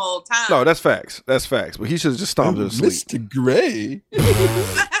Daddy the whole time. No, that's facts. That's facts. But he should have just stomped her to sleep. Mr. Gray.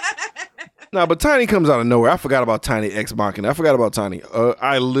 No, but Tiny comes out of nowhere. I forgot about Tiny Ex Machina. I forgot about Tiny.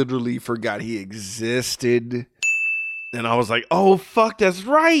 I literally forgot he existed. And I was like, oh, fuck, that's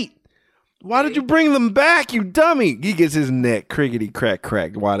right. Why did you bring them back, you dummy? He gets his neck crickety crack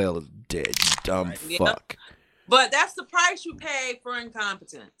cracked. Waddell is dead, you dumb fuck. But that's the price you pay for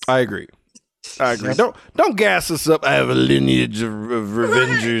incompetence. I agree. Don't gas us up. I have a lineage of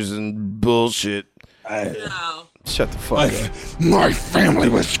revengers and bullshit. No. Shut the fuck up. My family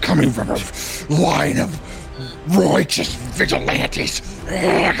was coming from a line of righteous vigilantes.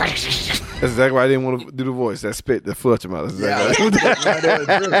 That's exactly why I didn't want to do the voice. That spit, that flew out your mouth. That's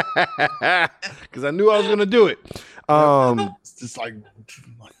exactly because I knew I was going to do it. It's just like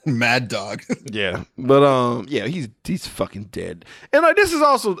Mad Dog. Yeah, but yeah, he's fucking dead. And like this is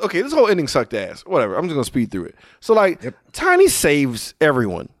also okay. This whole ending sucked ass. Whatever. I'm just gonna speed through it. So like, Tiny saves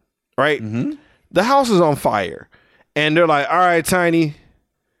everyone, right? Mm-hmm. The house is on fire, and they're like, "All right, Tiny,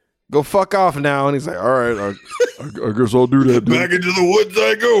 go fuck off now." And he's like, "All right, I guess I'll do that. Dude. Back into the woods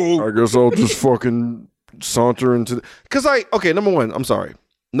I go. I guess I'll just fucking saunter into because okay, number one, I'm sorry.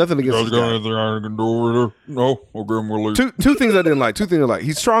 Nothing against this guy. Anything I can do over there? No? Okay, I'm gonna leave. Two things I didn't like.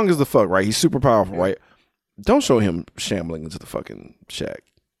 He's strong as the fuck, right? He's super powerful, right? Don't show him shambling into the fucking shack.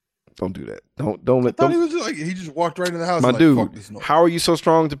 Don't do that. Don't let. He was like he just walked right in the house. My like, dude, fuck this noise. how are you so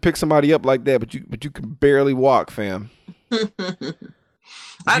strong to pick somebody up like that? But you can barely walk, fam.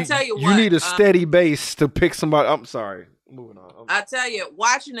 I tell you what, you need a steady base to pick somebody. I'm sorry. Moving on. I tell you,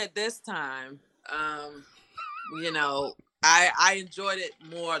 watching it this time, you know. I enjoyed it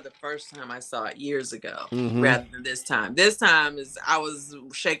more the first time I saw it years ago rather than this time. This time I was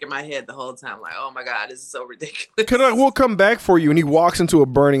shaking my head the whole time like, oh my God, this is so ridiculous. We'll come back for you. And he walks into a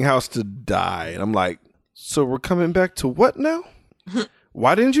burning house to die. And I'm like, so we're coming back to what now?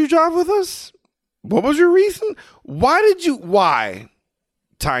 Why didn't you drive with us? What was your reason? Why,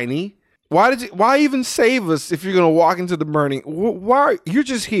 Tiny? Why even save us if you're going to walk into the burning? Why? You're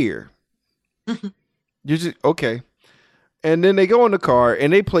just here. You're just, okay. And then they go in the car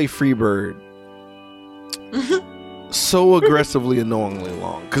and they play Freebird so aggressively, annoyingly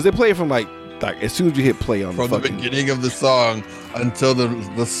long. Because they play it from like as soon as you hit play on from the beginning of the song until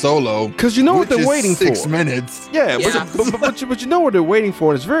the solo. Because you know what they're waiting for. 6 minutes. Yeah. But you know what they're waiting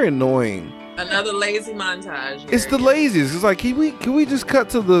for. And it's very annoying. Another lazy montage. Here. It's the laziest. It's like, can we just cut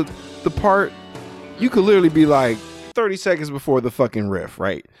to the part? You could literally be like 30 seconds before the fucking riff,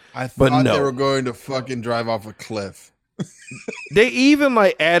 right? I thought they were going to fucking drive off a cliff. They even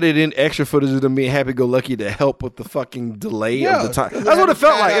like added in extra footage of them being happy-go-lucky to help with the fucking delay of the time. That's what it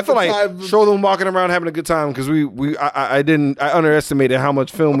felt like. It felt like show them walking around having a good time because I underestimated how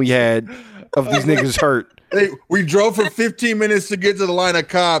much film we had of these niggas hurt. Hey, we drove for 15 minutes to get to the line of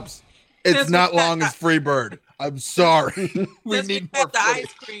cops. It's not long as Freebird. I'm sorry. We need more the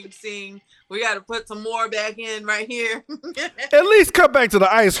ice cream scene. We got to put some more back in right here. At least cut back to the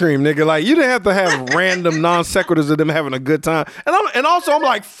ice cream, nigga. Like, you didn't have to have random non sequiturs of them having a good time. And also, I'm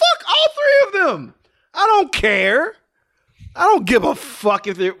like, fuck all three of them. I don't care. I don't give a fuck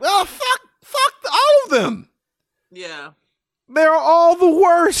if they're... Oh, fuck all of them. Yeah. They're all the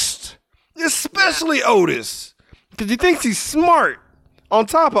worst. Especially Otis. Because he thinks he's smart on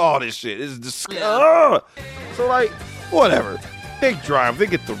top of all this shit. It's disgusting. Yeah. So, like, whatever. They drive. They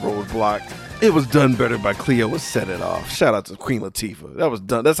get the roadblock. It was done better by Cleo with Set It Off. Shout out to Queen Latifah. That was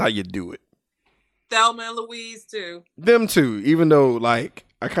done. That's how you do it. Thelma and Louise, too. Them, too. Even though, like,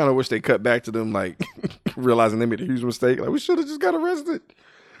 I kind of wish they cut back to them, like, realizing they made a huge mistake. Like, we should have just got arrested.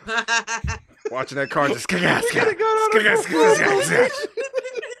 Watching that car just...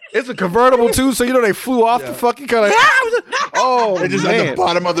 It's a convertible, too, so, you know, they flew off the fucking car. Like, oh, they just at the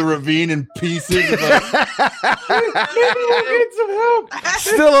bottom of the ravine in pieces. Like, maybe we'll get some help.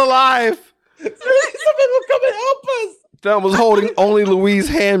 Still alive. Somebody will come and help us. Thelma was holding only Louise's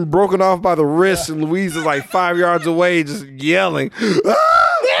hand broken off by the wrist, and Louise is like 5 yards away just yelling.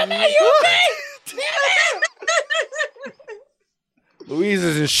 Louise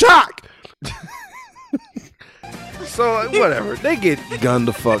is in shock. So, whatever. They get gunned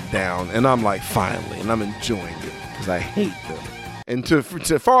the fuck down, and I'm like, finally, and I'm enjoying it because I hate them. And to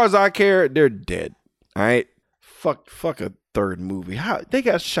as far as I care, they're dead. All right? Fuck a third movie? How they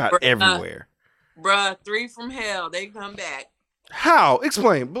got shot everywhere? Bruh, 3 from Hell. They come back. How?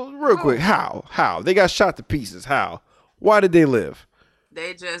 Explain, real quick. How they got shot to pieces? How? Why did they live?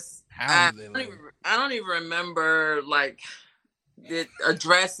 They just. I don't even remember like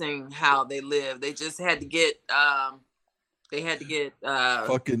addressing how they live. They just had to get.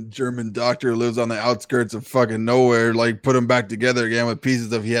 Fucking German doctor lives on the outskirts of fucking nowhere. Like put them back together again with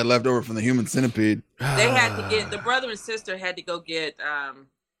pieces of he had left over from the human centipede. They had to get the brother and sister had to go get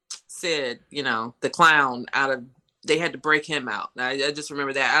Sid, the clown out of. They had to break him out. I just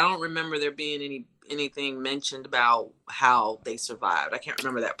remember that. I don't remember there being anything mentioned about how they survived. I can't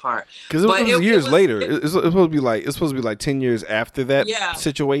remember that part because it was years later. It's supposed to be like 10 years after that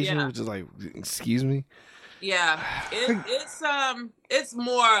situation, which is like, excuse me. Yeah, it's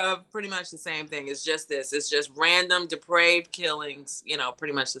more of pretty much the same thing. It's just this. It's just random depraved killings.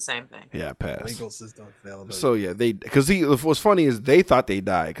 Pretty much the same thing. Yeah, pass. Legal system failed. So yeah, what's funny is they thought they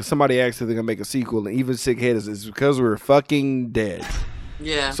died because somebody asked if they're gonna make a sequel, and even Sick Head is because we're fucking dead.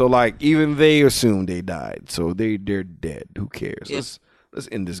 Yeah. So like even they assumed they died, so they're dead. Who cares? Yeah. Let's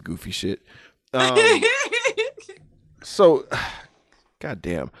end this goofy shit. So,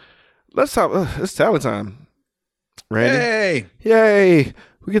 goddamn, let's talk. It's talent time. Randy. Yay!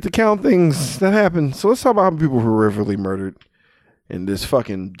 We get to count things that happen. So let's talk about how people were horrifically murdered in this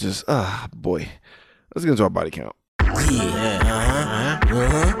fucking boy. Let's get into our body count. That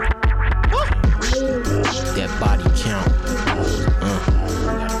body count.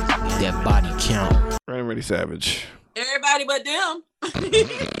 That body count. Randy Ready Savage. Everybody but them.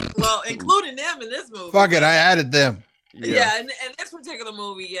 Well, including them in this movie. Fuck it, I added them. Yeah, in this particular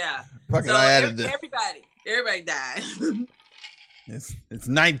movie, yeah. Fuck it, I added them. Everybody died. It's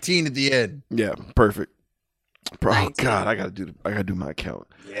 19 at the end. Yeah, perfect. Oh God, I gotta do my count.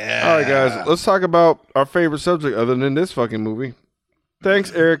 Yeah. All right, guys, let's talk about our favorite subject other than this fucking movie.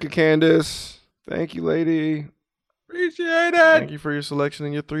 Thanks, Erica Candace. Thank you, lady. Appreciate it. Thank you for your selection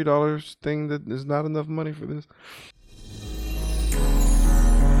and your $3 thing that is not enough money for this.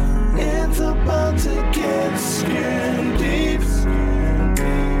 It's about to get scared deep.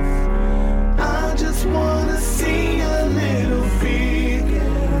 I just wanna see a little feet.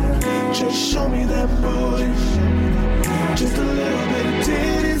 Just show me that booty. Just a little bit of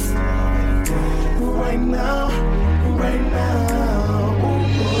titties. Right now, right now.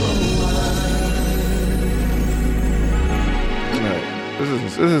 All right,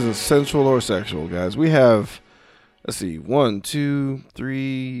 this isn't sensual or sexual, guys. We have, let's see, 1, 2,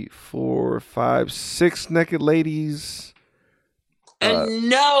 3, 4, 5, 6 naked ladies. And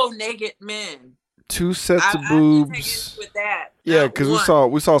no naked men. 2 sets of boobs. With that. Yeah, because we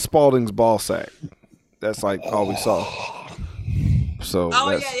saw Spalding's ball sack. That's like all we saw. So. Oh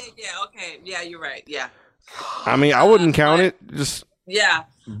yeah. Okay, yeah, you're right. Yeah. I mean, I wouldn't count it. Just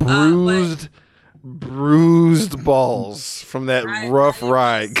bruised balls from that rough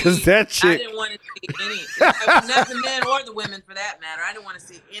ride. Because that chick. I didn't want to see any. Not the men or the women, for that matter. I didn't want to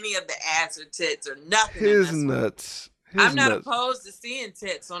see any of the ass or tits or nothing. His nuts. I'm not opposed to seeing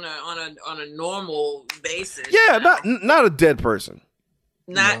tits on a normal basis. Yeah, not a dead person.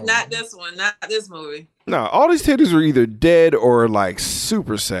 Not this one. Not this movie. No, all these titties are either dead or like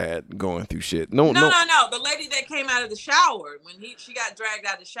super sad going through shit. No. The lady that came out of the shower when she got dragged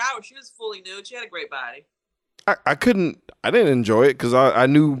out of the shower, she was fully nude. She had a great body. I didn't enjoy it because I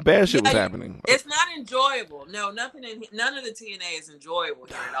knew bad shit was happening. It's not enjoyable. No, none of the TNA is enjoyable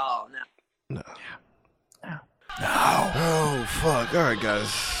here at all. No. Oh, fuck. All right, guys.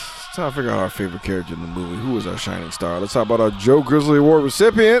 It's time to figure out our favorite character in the movie. Who is our shining star? Let's talk about our Joe Grizzly Award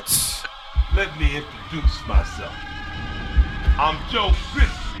recipients. Let me introduce myself. I'm Joe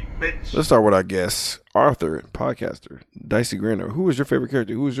Grizzly, bitch. Let's start with our guest, Arthur, podcaster, Dicey Grinner. Who is your favorite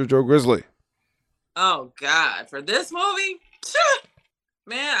character? Who is your Joe Grizzly? Oh, God. For this movie?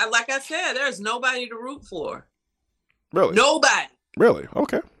 Man, like I said, there's nobody to root for. Really? Nobody. Really?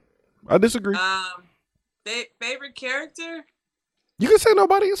 Okay. I disagree. Favorite character? You can say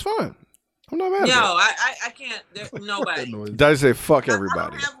nobody. It's fine. I'm not mad. No, I can't. There's nobody. Did I say fuck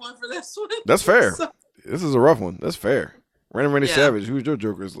everybody? I don't have one for this one. That's fair. This is a rough one. That's fair. Randy Savage. Who's your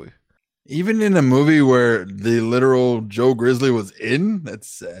Joe Grizzly? Even in a movie where the literal Joe Grizzly was in, that's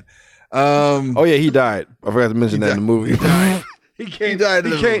sad. Oh yeah, he died. I forgot to mention that in the movie. He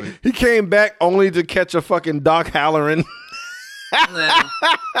came back only to catch a fucking Doc Halloran.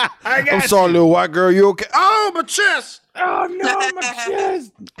 I'm sorry, little white girl. You okay? Oh, my chest. Oh no, my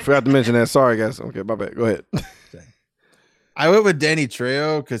chest. Forgot to mention that. Sorry, guys. Okay, my bad. Go ahead. I went with Danny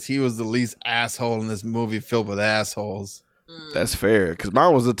Trejo because he was the least asshole in this movie filled with assholes. That's fair. Because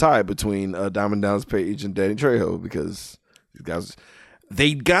mine was a tie between Diamond Dallas Page and Danny Trejo because guys,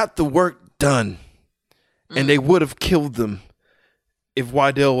 they got the work done, and they would have killed them if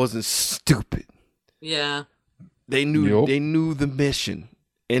Wydell wasn't stupid. Yeah. They knew the mission,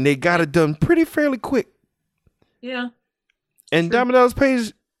 and they got it done fairly quick. Yeah. And Diamond Dallas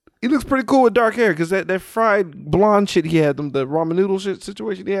Page, he looks pretty cool with dark hair because that fried blonde shit he had, the ramen noodle shit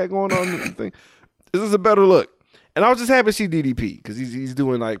situation he had going on. Thing. This is a better look. And I was just happy to see DDP because he's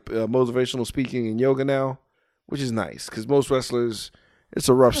doing like motivational speaking and yoga now, which is nice because most wrestlers, it's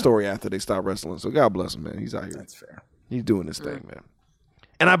a rough story after they stop wrestling. So God bless him, man. He's out here. That's fair. He's doing his thing, man.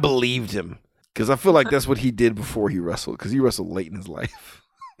 And I believed him because I feel like that's what he did before he wrestled because he wrestled late in his life.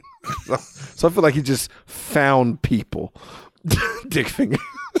 So I feel like he just found people. Dick finger.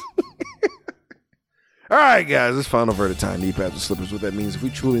 All right, guys, it's final verdict time. Knee pads or slippers. What that means, if we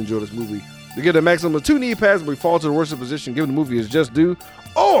truly enjoy this movie, we get a maximum of 2 knee pads, but we fall to the worst position given the movie is just due.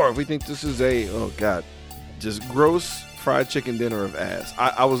 Or if we think this is just gross fried chicken dinner of ass.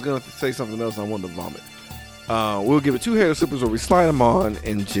 I was going to say something else and I wanted to vomit. We'll give it 2 hair slippers where we slide them on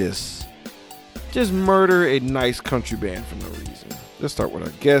and just murder a nice country band for no reason. Let's start with our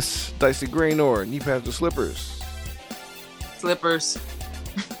guest, Dicey Graynor. Knee pads or slippers? Slippers.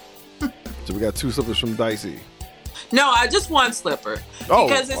 So we got 2 slippers from Dicey. No, I just want slipper.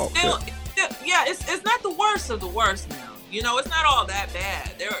 Because it's still, okay. It's not the worst of the worst now. You know, it's not all that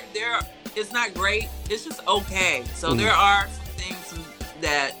bad. It's not great. It's just okay. So there are some things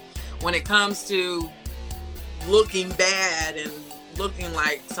that when it comes to looking bad and looking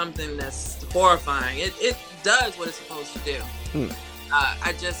like something that's horrifying, it does what it's supposed to do.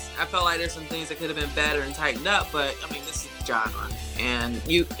 I felt like there's some things that could have been better and tightened up, but I mean, this is genre, and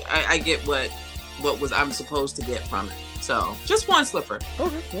I get what I'm supposed to get from it. So just one slipper.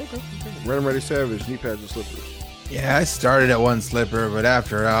 Okay. Red Ready Savage, knee pads or slippers? Yeah, I started at 1 slipper, but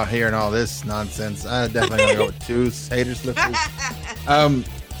after hearing all this nonsense, I definitely gonna go with 2 hater slippers.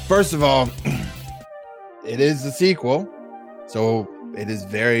 First of all, it is a sequel, so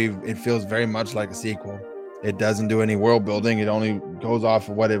it feels very much like a sequel. It doesn't do any world building. It only goes off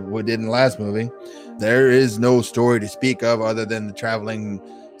of what it did in the last movie. There is no story to speak of other than the traveling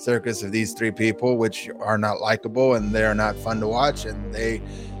circus of these 3 people, which are not likable and they're not fun to watch. And they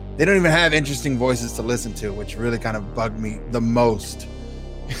don't even have interesting voices to listen to, which really kind of bugged me the most.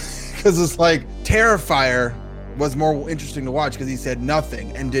 Because it's like Terrifier was more interesting to watch because he said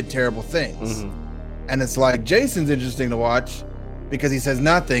nothing and did terrible things. And it's like Jason's interesting to watch because he says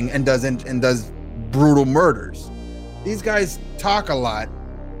nothing and does brutal murders. These guys talk a lot,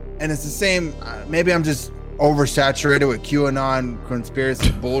 and it's the same. Maybe I'm just oversaturated with QAnon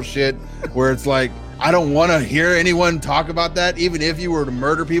conspiracy bullshit, where it's like I don't want to hear anyone talk about that. Even if you were to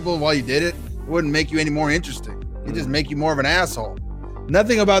murder people while you did it, it wouldn't make you any more interesting. It just make you more of an asshole.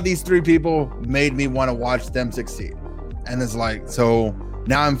 Nothing about these 3 people made me want to watch them succeed, and it's like, so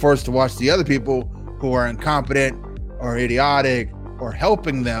now I'm forced to watch the other people who are incompetent or idiotic or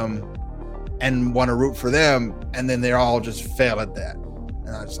helping them and want to root for them, and then they all just fail at that. And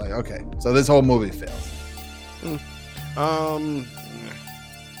I was like, okay, so this whole movie fails.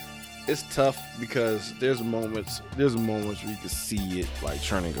 It's tough because there's moments where you can see it like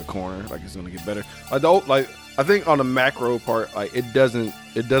turning a corner, like it's gonna get better. I think on the macro part, like it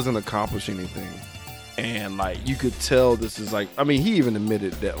doesn't accomplish anything, and like you could tell this is like, I mean, he even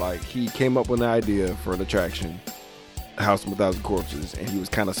admitted that like he came up with an idea for an attraction, House of 1,000 Corpses, and he was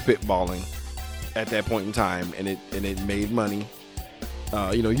kind of spitballing at that point in time, and it made money.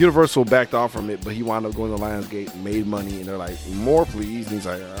 Universal backed off from it, but he wound up going to Lionsgate and made money, and they're like, more please, and he's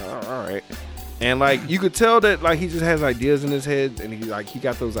like, all right. And like you could tell that like he just has ideas in his head, and he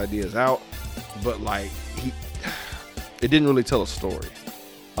got those ideas out, but like it didn't really tell a story.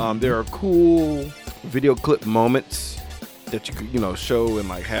 There are cool video clip moments that you could show and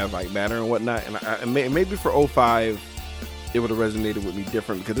like have like matter and whatnot, and maybe for 05 it would have resonated with me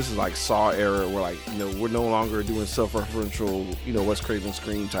different because this is like Saw era where like we're no longer doing self-referential Wes Craven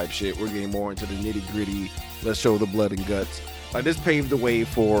Scream type shit. We're getting more into the nitty-gritty, let's show the blood and guts. Like this paved the way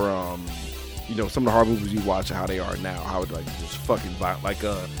for some of the horror movies you watch and how they are now, how it like just fucking violent, like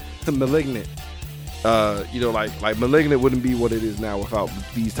the Malignant. Like Malignant wouldn't be what it is now without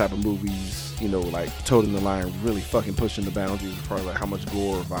these type of movies, like toting the line, really fucking pushing the boundaries as far as like how much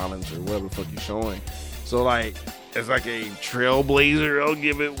gore or violence or whatever the fuck you're showing. So like as like a trailblazer, I'll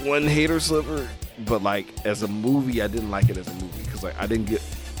give it 1 hater slipper. But like as a movie, I didn't like it as a movie because like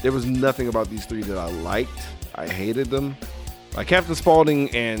there was nothing about these 3 that I liked. I hated them. Like Captain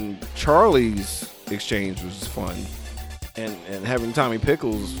Spaulding and Charlie's exchange was fun, and having Tommy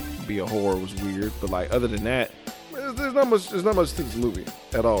Pickles be a whore was weird. But like other than that, there's not much to this movie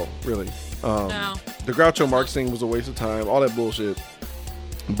at all, really. No. The Groucho Marx thing was a waste of time, all that bullshit.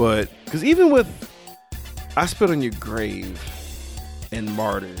 But because even with I Spit on Your Grave and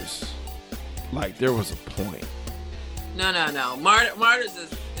Martyrs, like there was a point. No. Martyrs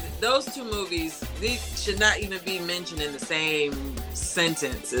is those two movies. These should not even be mentioned in the same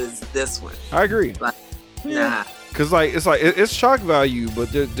sentence as this one. I agree. Like, nah. Cause it's shock value,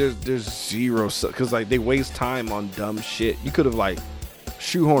 but there's zero. Cause like they waste time on dumb shit. You could have like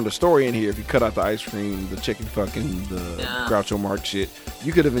shoehorned a story in here if you cut out the ice cream, the chicken fucking, the Groucho Marx shit.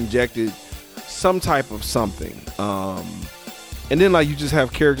 You could have injected some type of something. And then like you just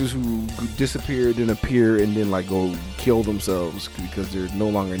have characters who disappear, then appear, and then like go kill themselves because they're no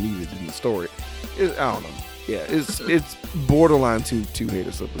longer needed in the story. I don't know. Yeah, it's borderline two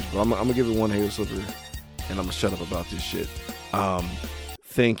hater slippers, but I'm gonna give it one hater slipper, and I'm gonna shut up about this shit.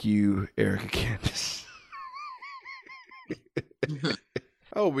 Thank you, Erica Candace.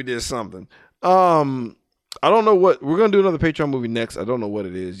 I hope we did something. I don't know what we're gonna do. Another Patreon movie next. I don't know what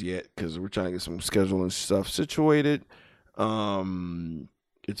it is yet because we're trying to get some scheduling stuff situated.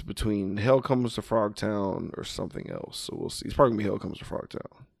 It's between Hell Comes to Frogtown or something else. So we'll see. It's probably gonna be Hell Comes to Frogtown,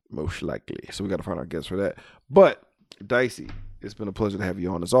 most likely. So we got to find our guests for that. But Dicey, it's been a pleasure to have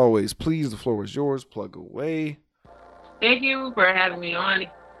you on as always. Please, the floor is yours. Plug away. Thank you for having me on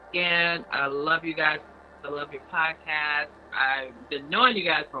again. I love you guys. I love your podcast. I've been knowing you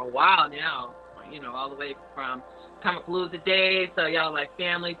guys for a while now. You know, all the way from Comic Palooza days. So y'all like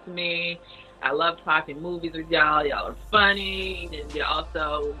family to me. I love talking movies with y'all. Y'all are funny. And you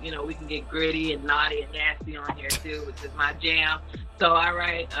also, you know, we can get gritty and naughty and nasty on here too, which is my jam. So I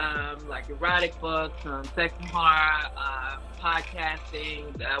write like erotic books, sex and horror,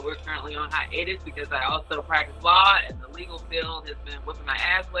 podcasting. We're currently on hiatus because I also practice law, and the legal field has been whipping my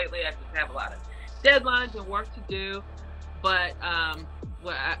ass lately. I just have a lot of deadlines and work to do. But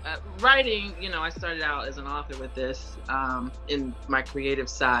writing, you know, I started out as an author with this in my creative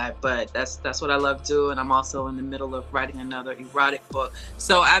side, but that's what I love doing. I'm also in the middle of writing another erotic book.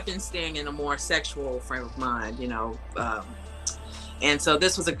 So I've been staying in a more sexual frame of mind, you know. And so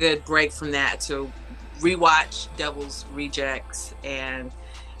this was a good break from that to rewatch Devil's Rejects and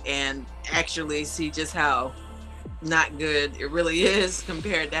actually see just how not good it really is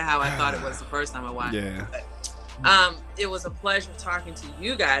compared to how I thought it was the first time I watched it. But, it was a pleasure talking to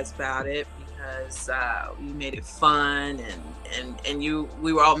you guys about it because you made it fun and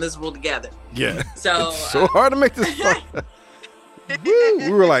we were all miserable together. Yeah. So it's so hard to make this fun. Woo,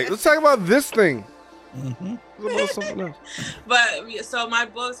 we were like, let's talk about this thing. Mm-hmm. About something else. But so my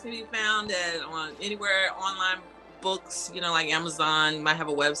books can be found on anywhere online books, you know, like Amazon. You might have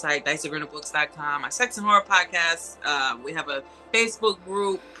a website, DiceyGrinnerBooks.com. My sex and horror podcast. We have a Facebook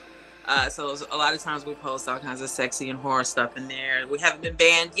group. So a lot of times we post all kinds of sexy and horror stuff in there. We haven't been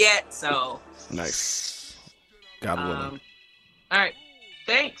banned yet, so nice. God willing. All right,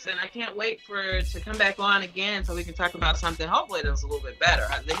 thanks, and I can't wait to come back on again so we can talk about something. Hopefully, that's a little bit better.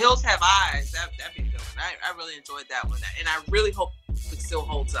 The Hills Have Eyes. That'd be good. I really enjoyed that one, and I really hope it still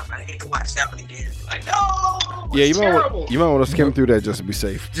holds up. I hate to watch that one again. Like, no. Yeah, you might want to skim through that just to be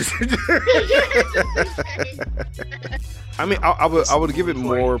safe. I mean, I would give it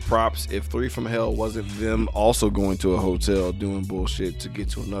more props if 3 from Hell wasn't them also going to a hotel doing bullshit to get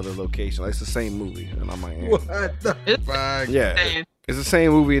to another location. Like, it's the same movie, and I'm like, what the fuck? Yeah, it's the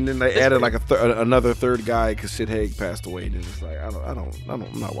same movie, and then they added like another third guy because Sid Haig passed away. And it's like, I'm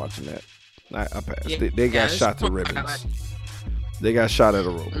not watching that. I passed. Yeah, they got shot to ribbons. They got shot at a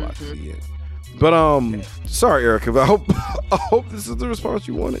roadblock at the end. But sorry, Erica, but I hope this is the response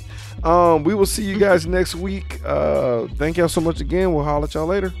you wanted. We will see you guys next week. Thank y'all so much again. We'll holler at y'all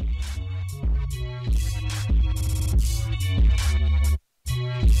later.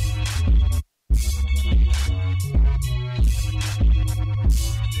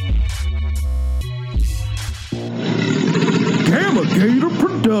 Gamma Gator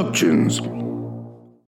Productions.